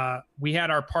 We had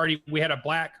our party, we had a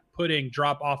black pudding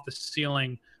drop off the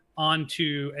ceiling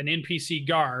onto an NPC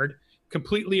guard,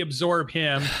 completely absorb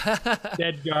him,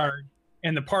 dead guard,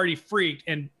 and the party freaked.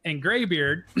 And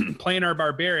Graybeard, playing our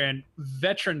barbarian,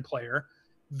 veteran player,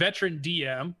 veteran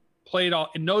DM, played all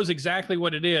and knows exactly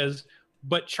what it is,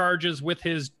 but charges with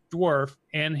his dwarf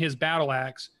and his battle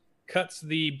axe, cuts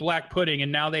the black pudding, and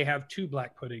now they have 2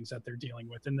 black puddings that they're dealing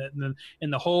with, and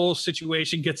the whole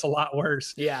situation gets a lot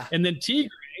worse. Yeah. And then Tigre,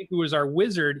 who was our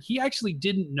wizard, he actually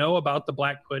didn't know about the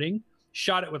black pudding,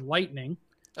 shot it with lightning.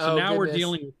 So now we're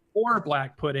dealing with 4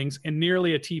 black puddings and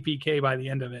nearly a TPK by the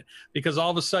end of it, because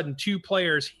all of a sudden 2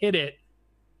 players hit it,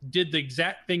 did the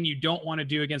exact thing you don't want to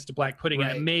do against a black pudding,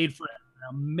 and it made for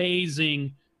an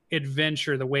amazing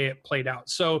adventure the way it played out.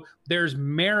 So there's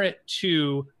merit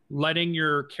to letting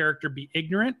your character be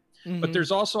ignorant, but there's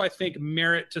also, I think,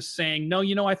 merit to saying,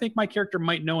 no, I think my character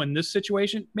might know in this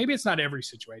situation. Maybe it's not every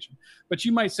situation, but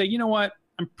you might say, you know what?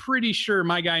 I'm pretty sure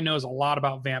my guy knows a lot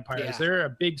about vampires. Yeah. They're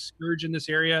a big scourge in this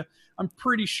area. I'm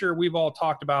pretty sure we've all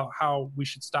talked about how we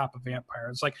should stop a vampire.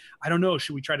 It's like, I don't know.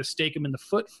 Should we try to stake him in the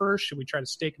foot first? Should we try to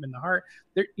stake him in the heart?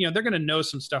 They're going to know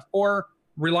some stuff, or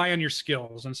rely on your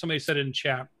skills. And somebody said it in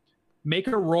chat, make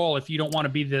a roll if you don't want to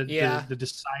be the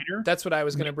decider. That's what I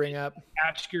was going to bring up.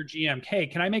 Ask your GM, hey,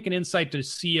 can I make an insight to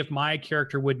see if my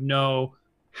character would know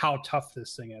how tough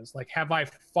this thing is? Like, have I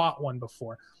fought one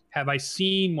before? Have I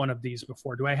seen one of these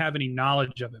before? Do I have any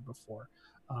knowledge of it before?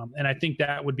 And I think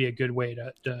that would be a good way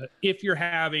to if you're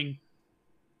having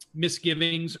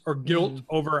misgivings or guilt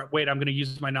over, wait, I'm going to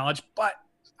use my knowledge, but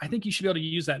I think you should be able to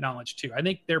use that knowledge too. I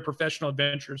think they're professional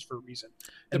adventurers for a reason,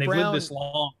 and they've lived this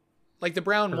long. Like the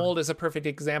brown mold is a perfect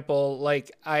example.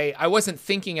 Like I wasn't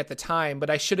thinking at the time, but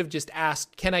I should have just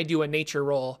asked, can I do a nature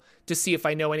roll to see if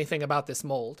I know anything about this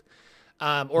mold?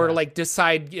 Or like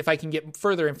decide if I can get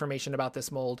further information about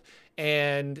this mold.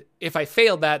 And if I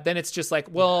failed that, then it's just like,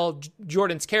 well,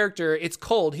 Jordan's character, it's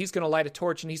cold. He's going to light a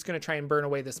torch and he's going to try and burn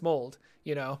away this mold,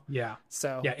 you know? Yeah.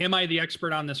 So yeah. Am I the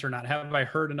expert on this or not? Have I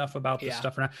heard enough about this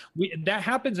stuff or not? That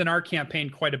happens in our campaign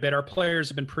quite a bit. Our players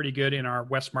have been pretty good in our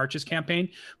West Marches campaign,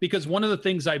 because one of the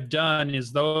things I've done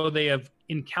is, though they have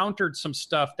encountered some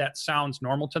stuff that sounds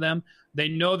normal to them, they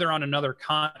know they're on another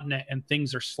continent and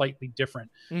things are slightly different.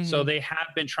 So they have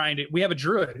been trying to, we have a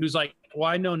druid who's like, well,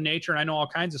 I know nature and I know all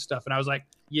kinds of stuff. And I was like,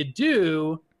 you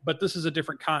do, but this is a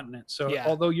different continent. So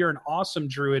although you're an awesome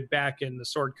druid back in the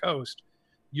Sword Coast,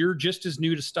 you're just as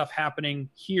new to stuff happening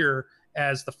here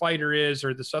as the fighter is,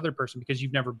 or this other person, because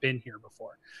you've never been here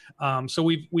before. So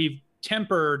we've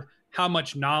tempered how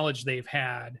much knowledge they've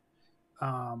had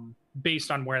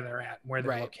based on where they're at, where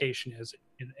their location is,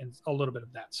 and a little bit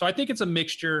of that. So I think it's a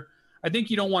mixture. I think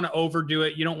you don't want to overdo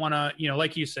it. You don't want to,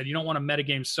 like you said, you don't want to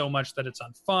metagame so much that it's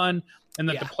unfun and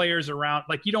that the players around,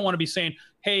 like, you don't want to be saying,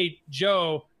 hey,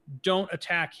 Joe, don't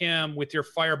attack him with your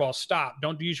fireball. Stop.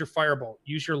 Don't use your firebolt.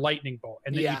 Use your lightning bolt.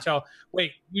 And then you tell,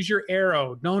 wait, use your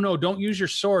arrow. No, don't use your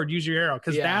sword. Use your arrow.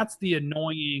 Because that's the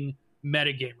annoying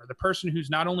metagamer. The person who's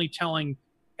not only telling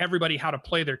everybody how to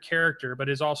play their character, but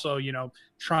is also,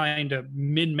 trying to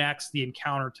min-max the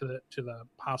encounter to the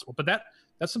possible. But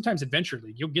that's sometimes Adventure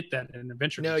League. You'll get that in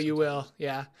Adventure League. No, you will.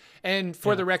 Yeah. And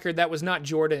for the record, that was not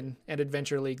Jordan at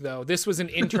Adventure League, though. This was an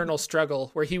internal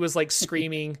struggle where he was like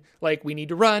screaming, like, we need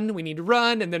to run.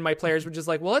 And then my players were just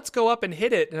like, well, let's go up and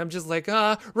hit it. And I'm just like,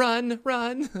 run.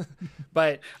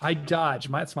 But I dodge.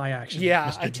 That's my action.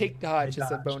 Yeah, I take dodge as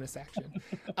a bonus action.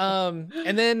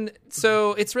 And then,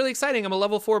 so it's really exciting. I'm a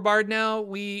level 4 bard now.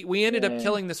 We ended up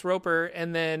killing this roper,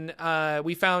 and then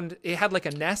we found it had like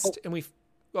a nest, and we...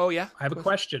 Oh, yeah? I have a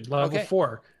question. Level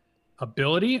 4.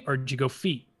 Ability, or did you go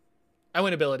feat? I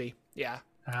went ability, yeah.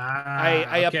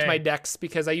 I upped my dex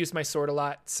because I use my sword a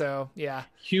lot, so yeah.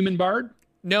 Human bard?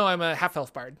 No, I'm a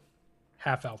half-elf bard.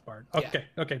 Half-elf bard. Okay,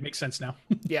 okay, makes sense now.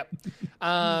 Yep.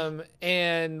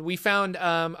 And we found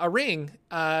a ring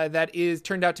that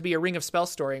turned out to be a ring of spell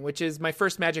storing, which is my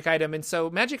first magic item. And so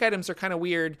magic items are kind of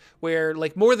weird where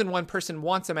like more than one person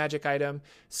wants a magic item.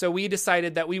 So we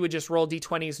decided that we would just roll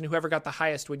D20s and whoever got the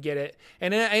highest would get it.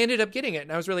 And I ended up getting it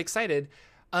and I was really excited.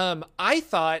 I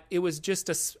thought it was just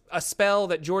a spell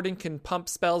that Jordan can pump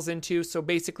spells into. So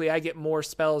basically I get more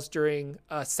spells during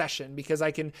a session because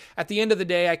I can, at the end of the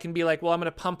day, I can be like, well, I'm going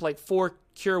to pump like 4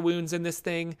 cure wounds in this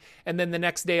thing. And then the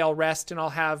next day I'll rest and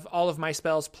I'll have all of my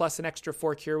spells plus an extra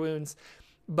 4 cure wounds.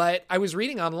 But I was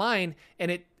reading online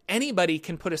and anybody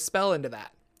can put a spell into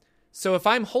that. So if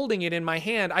I'm holding it in my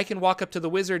hand, I can walk up to the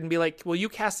wizard and be like, will you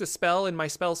cast a spell in my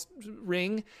spell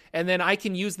ring? And then I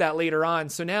can use that later on.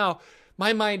 So now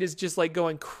my mind is just like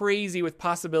going crazy with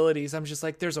possibilities. I'm just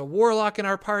like, there's a warlock in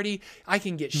our party. I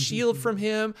can get shield from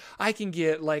him. I can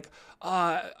get like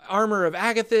armor of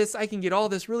Agathis. I can get all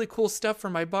this really cool stuff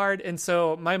from my bard. And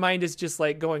so my mind is just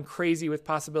like going crazy with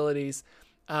possibilities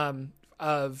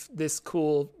of this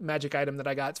cool magic item that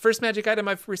I got. It's the first magic item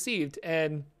I've received.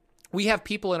 And we have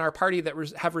people in our party that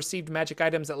have received magic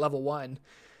items at level 1.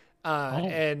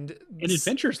 And in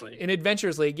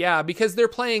Adventures League, yeah, because they're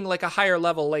playing like a higher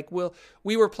level. Like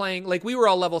we were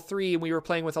all level 3 and we were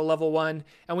playing with a level 1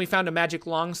 and we found a magic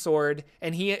longsword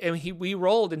and we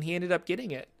rolled and he ended up getting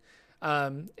it.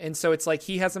 And so it's like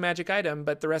he has a magic item,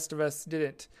 but the rest of us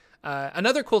didn't.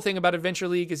 Another cool thing about Adventure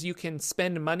League is you can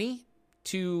spend money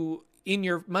in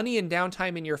your money and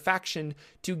downtime in your faction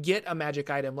to get a magic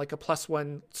item, like a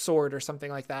 +1 sword or something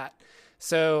like that.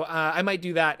 So I might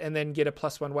do that and then get a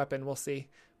 +1 weapon. We'll see.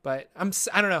 But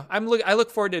I don't know. I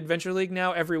look forward to Adventure League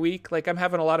now every week. Like I'm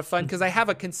having a lot of fun because I have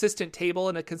a consistent table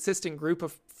and a consistent group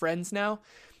of friends now.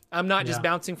 I'm not just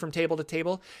bouncing from table to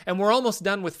table. And we're almost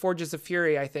done with Forges of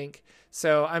Fury, I think.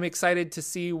 So I'm excited to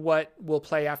see what we'll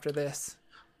play after this.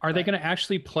 Are they going to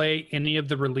actually play any of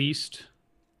the released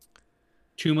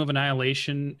Tomb of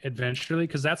Annihilation Adventure League?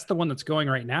 Because that's the one that's going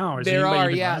right now. There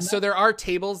are, yeah. So there are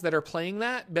tables that are playing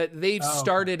that, but they've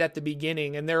started at the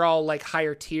beginning and they're all like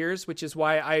higher tiers, which is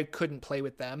why I couldn't play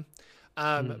with them.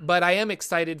 But I am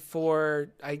excited for,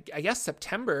 I guess,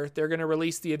 September. They're going to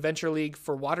release the Adventure League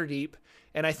for Waterdeep.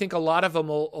 And I think a lot of them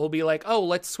will be like, oh,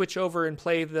 let's switch over and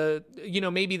play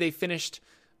maybe they finished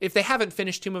if they haven't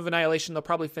finished Tomb of Annihilation, they'll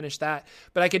probably finish that.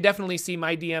 But I could definitely see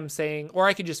my DM saying, or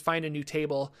I could just find a new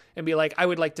table and be like, I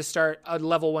would like to start a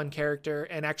level 1 character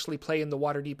and actually play in the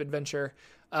Waterdeep Adventure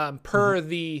per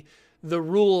the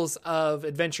rules of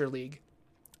Adventure League.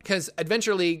 Because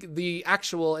Adventure League, the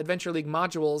actual Adventure League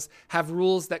modules have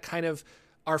rules that kind of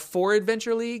are for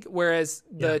Adventure League, whereas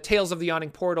the Tales of the Yawning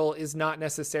Portal is not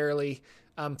necessarily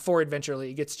for Adventure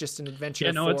League. It's just an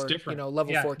adventure for, it's different.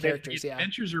 Level 4 characters. The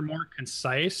adventures are more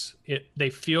concise. They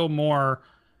feel more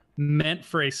meant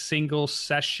for a single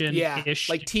session-ish.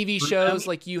 Like TV shows,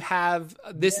 like you have,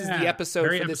 this is the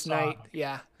episode for this night.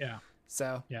 Yeah.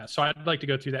 So I'd like to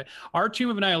go through that. Our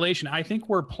Tomb of Annihilation, I think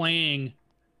we're playing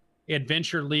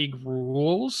Adventure League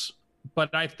rules,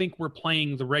 but I think we're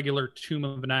playing the regular Tomb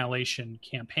of Annihilation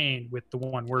campaign with the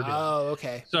one we're doing. Oh,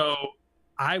 okay. So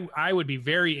I would be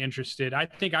very interested. I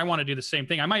think I want to do the same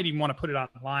thing. I might even want to put it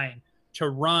online to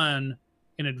run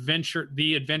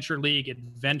the Adventure League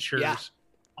adventures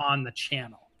on the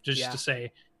channel, just to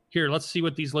say, here, let's see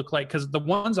what these look like. Because the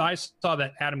ones I saw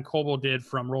that Adam Coble did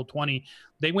from Roll20,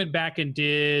 they went back and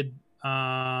did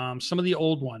some of the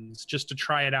old ones just to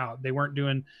try it out. They weren't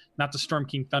doing, not the Storm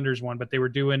King Thunders one, but they were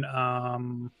doing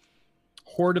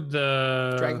Horde of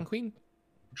the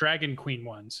Dragon Queen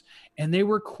ones, and they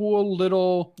were cool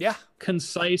little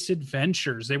concise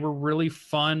adventures. They were really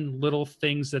fun little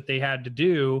things that they had to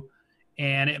do,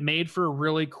 and it made for a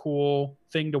really cool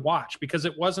thing to watch because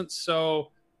it wasn't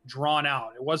so drawn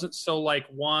out. It wasn't so like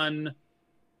one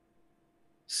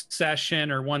session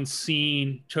or one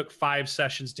scene took 5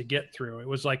 sessions to get through. It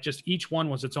was like just each one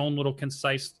was its own little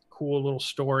concise cool little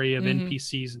story of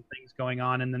NPCs and things going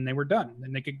on, and then they were done, and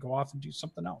then they could go off and do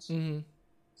something else.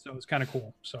 So it's kind of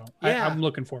cool. So I'm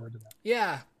looking forward to that.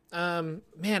 Yeah.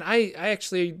 Man, I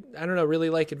actually, I don't know, really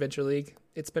like Adventure League.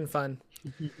 It's been fun.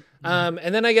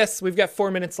 And then I guess we've got 4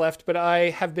 minutes left, but I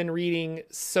have been reading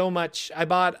so much. I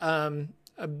bought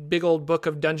a big old book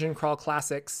of Dungeon Crawl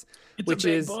Classics,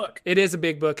 It is a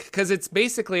big book because it's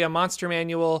basically a monster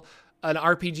manual, an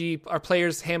RPG, our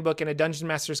player's handbook, and a Dungeon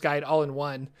Master's Guide all in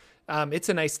one. It's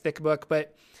a nice thick book,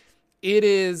 but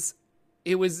it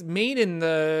was made in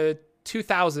the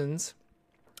 2000s,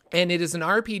 and it is an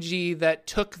RPG that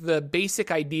took the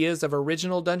basic ideas of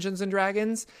original Dungeons and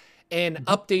Dragons and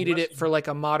updated it for like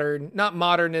a modern, not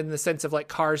modern in the sense of like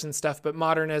cars and stuff, but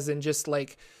modern as in just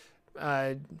like,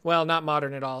 not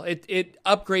modern at all. It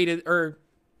upgraded or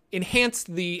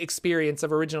enhanced the experience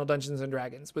of original Dungeons and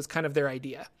Dragons was kind of their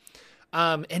idea.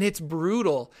 And it's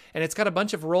brutal, and it's got a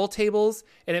bunch of roll tables,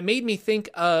 and it made me think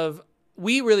of,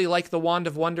 we really like the Wand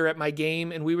of Wonder at my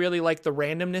game, and we really like the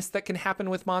randomness that can happen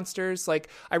with monsters. Like,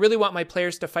 I really want my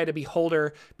players to fight a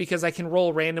beholder because I can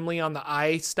roll randomly on the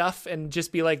eye stuff and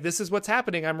just be like, this is what's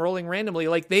happening. I'm rolling randomly.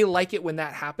 Like, they like it when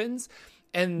that happens.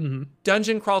 And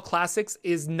Dungeon Crawl Classics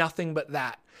is nothing but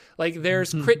that. Like,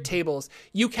 there's crit tables.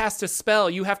 You cast a spell,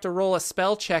 you have to roll a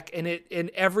spell check, and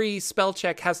every spell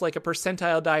check has like a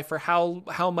percentile die for how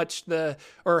much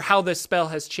how the spell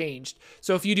has changed.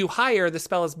 So if you do higher, the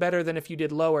spell is better than if you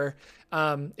did lower.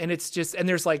 And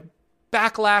there's like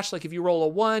backlash. Like if you roll a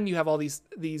 1, you have all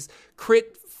these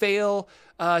crit fail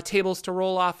tables to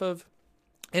roll off of.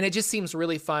 And it just seems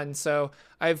really fun. So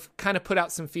I've kind of put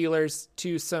out some feelers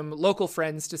to some local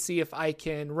friends to see if I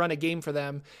can run a game for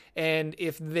them. And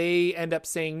if they end up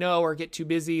saying no or get too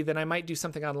busy, then I might do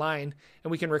something online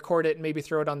and we can record it and maybe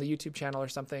throw it on the YouTube channel or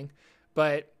something.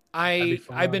 But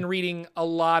I've been reading a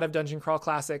lot of Dungeon Crawl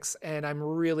Classics, and I'm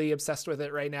really obsessed with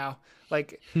it right now.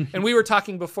 Like, and we were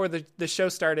talking before the show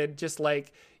started, just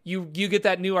like, you get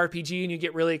that new RPG and you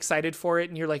get really excited for it,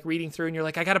 and you're like reading through and you're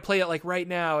like, I got to play it like right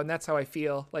now. And that's how I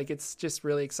feel. Like, it's just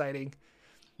really exciting.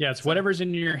 Yeah, it's whatever's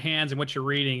in your hands and what you're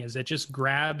reading is it just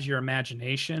grabs your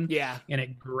imagination. Yeah. And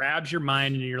it grabs your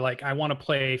mind, and you're like, I want to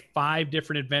play 5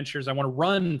 different adventures. I want to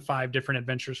run 5 different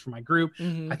adventures for my group.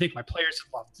 I think my players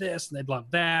would love this and they'd love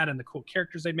that and the cool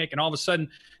characters they'd make. And all of a sudden,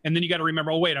 and then you got to remember,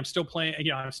 oh wait, I'm still playing,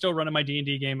 I'm still running my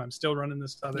D&D game. I'm still running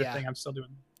this other thing. I'm still doing.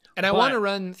 And I want to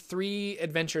run 3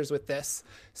 adventures with this.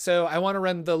 So I want to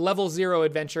run the level 0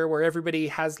 adventure where everybody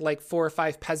has like 4 or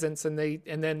 5 peasants, and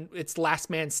then it's last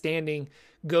man standing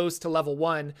goes to level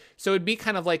 1. So it'd be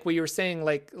kind of like what you were saying,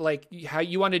 like how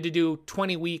you wanted to do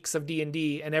 20 weeks of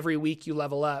D&D and every week you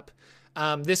level up.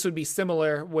 This would be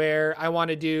similar, where I want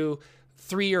to do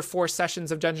 3 or 4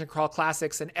 sessions of Dungeon Crawl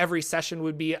Classics, and every session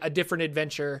would be a different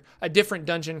adventure, a different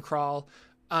dungeon crawl.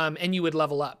 And you would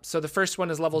level up. So the first one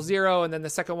is level 0, and then the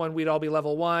second one we'd all be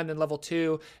level 1 and level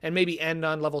 2, and maybe end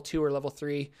on level 2 or level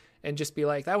 3, and just be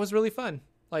like, that was really fun.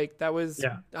 Like that was,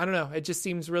 Yeah. I don't know. It just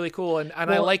seems really cool. And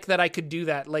I like that I could do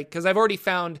that. Like, cause I've already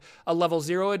found a level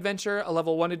 0 adventure, a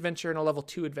level 1 adventure, and a level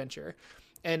 2 adventure.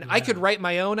 And I could write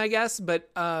my own, I guess, but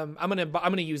I'm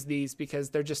gonna use these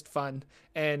because they're just fun,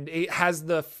 and it has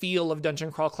the feel of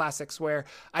Dungeon Crawl Classics, where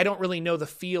I don't really know the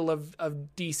feel of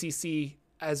DCC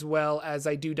as well as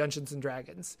I do Dungeons and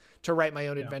Dragons to write my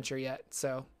own adventure yet.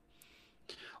 So,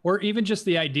 or even just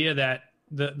the idea that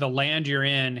the land you're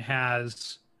in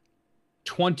has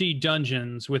 20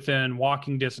 dungeons within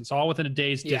walking distance, all within a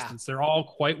day's distance. They're all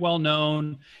quite well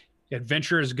known.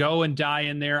 Adventurers go and die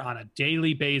in there on a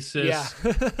daily basis.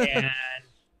 And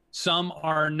some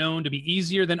are known to be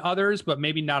easier than others, but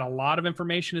maybe not a lot of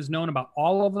information is known about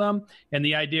all of them. And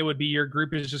the idea would be your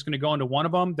group is just going to go into one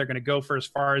of them. They're going to go for as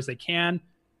far as they can.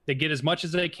 They get as much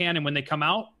as they can. And when they come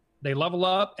out, they level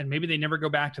up, and maybe they never go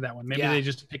back to that one. Maybe they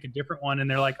just pick a different one,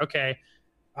 and they're like, okay,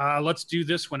 let's do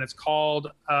this one. It's called,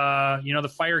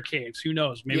 the fire caves. Who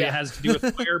knows? Maybe it has to do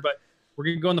with fire, but we're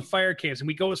going to go in the fire caves, and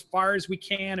we go as far as we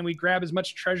can, and we grab as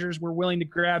much treasure as we're willing to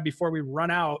grab before we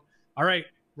run out. All right,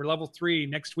 we're level 3.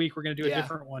 Next week, we're going to do a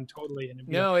different one totally. And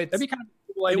that'd be kind of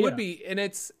a cool idea. It would be, and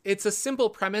it's a simple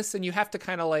premise, and you have to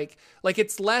kind of like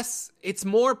it's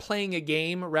more playing a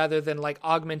game rather than like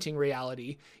augmenting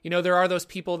reality. There are those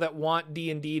people that want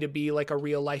D&D to be like a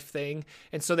real life thing,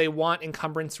 and so they want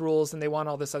encumbrance rules and they want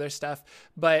all this other stuff.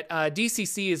 But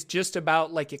DCC is just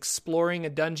about like exploring a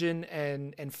dungeon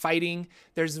and fighting.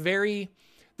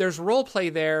 There's role play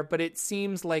there, but it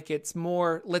seems like it's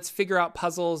more let's figure out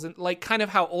puzzles, and like kind of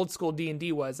how old school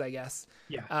D&D was, I guess.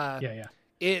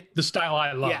 The style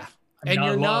I love. Yeah. And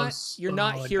you're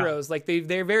not heroes. Like they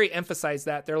very emphasize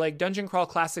that. They're like, Dungeon Crawl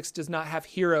Classics does not have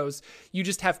heroes. You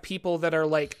just have people that are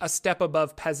like a step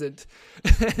above peasant.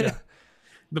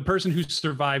 The person who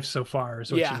survived so far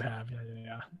is what you have.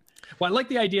 Yeah. Well, I like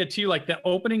the idea too, like the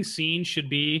opening scene should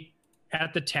be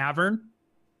at the tavern,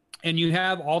 and you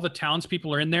have all the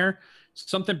townspeople are in there.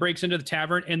 Something breaks into the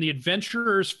tavern, and the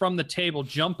adventurers from the table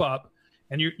jump up,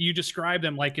 and you describe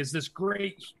them like as this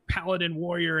great paladin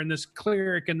warrior and this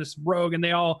cleric and this rogue, and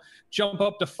they all jump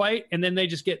up to fight, and then they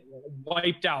just get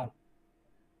wiped out.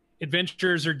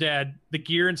 Adventurers are dead. The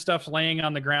gear and stuff's laying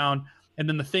on the ground, and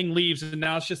then the thing leaves, and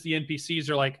now it's just the NPCs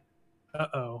are like,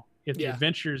 uh-oh. If the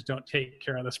adventurers don't take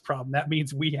care of this problem, that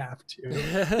means we have to.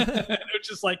 It's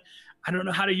just like, I don't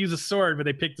know how to use a sword, but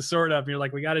they pick the sword up, and you're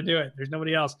like, we got to do it. There's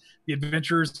nobody else. The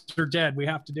adventurers are dead. We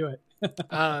have to do it.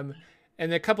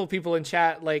 And a couple people in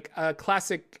chat, like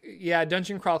classic,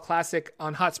 Dungeon Crawl Classic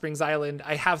on Hot Springs Island.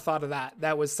 I have thought of that.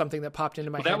 That was something that popped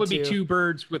into my head. That would be 2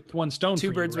 birds with 1 stone.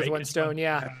 2 birds with 1 stone,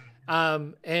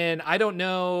 and I don't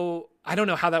know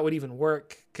how that would even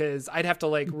work, because I'd have to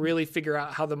like really figure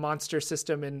out how the monster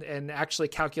system and actually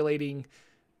calculating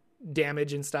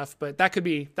damage and stuff, but that could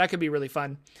be really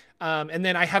fun. And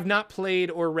then I have not played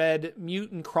or read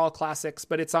Mutant Crawl Classics,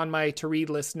 but it's on my to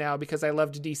read list now because I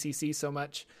loved DCC so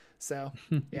much. So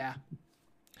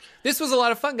this was a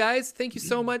lot of fun, guys. Thank you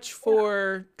so much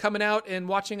for coming out and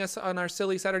watching us on our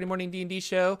silly Saturday morning D&D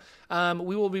show.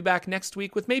 We will be back next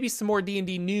week with maybe some more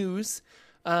D&D news,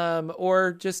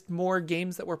 or just more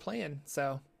games that we're playing.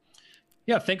 So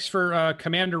yeah, thanks for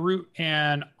Commander Root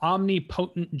and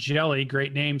Omnipotent Jelly.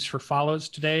 Great names for follows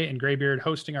today, and Graybeard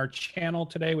hosting our channel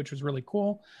today, which was really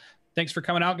cool. Thanks for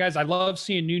coming out, guys. I love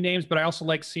seeing new names, but I also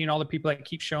like seeing all the people that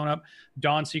keep showing up.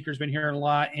 Dawn Seeker's been here a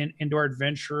lot. Indoor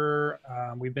Adventurer.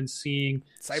 We've been seeing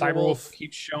Cyberwolf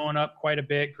keep showing up quite a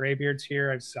bit. Graybeard's here.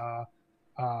 I saw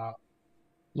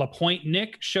La Pointe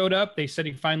Nick showed up. They said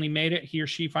he finally made it. He or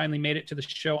she finally made it to the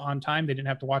show on time. They didn't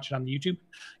have to watch it on the YouTube.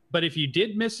 But if you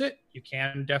did miss it, you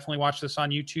can definitely watch this on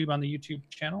YouTube, on the YouTube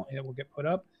channel. It will get put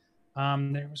up.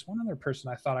 There was one other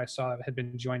person I thought I saw that had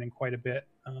been joining quite a bit.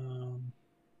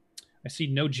 I see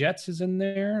No Jets is in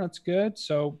there. That's good.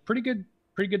 So pretty good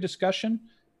discussion.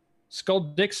 Skull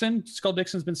Dixon's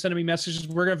been sending me messages.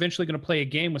 We're eventually going to play a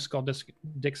game with Skull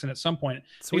Dixon at some point.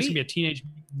 Sweet. It's going to be a Teenage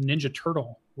Ninja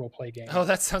Turtle role-play game. Oh,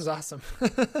 that sounds awesome.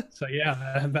 So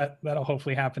yeah, that'll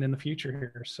hopefully happen in the future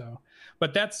here. So,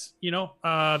 but that's,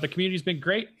 the community's been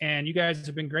great, and you guys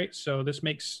have been great. So this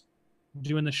makes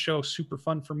doing the show super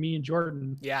fun for me and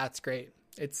Jordan. Yeah, it's great.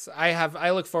 I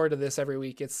look forward to this every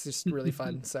week. It's just really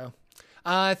fun. So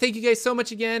thank you guys so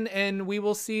much again, and we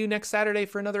will see you next Saturday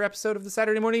for another episode of the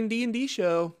Saturday Morning D&D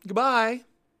Show. Goodbye.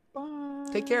 Bye.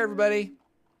 Take care, everybody.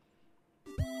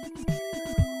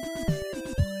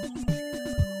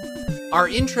 Our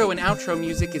intro and outro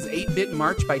music is 8-Bit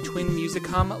March by Twin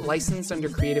Musicom, licensed under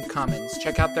Creative Commons.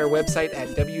 Check out their website at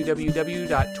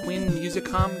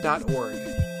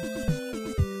www.twinmusicom.org.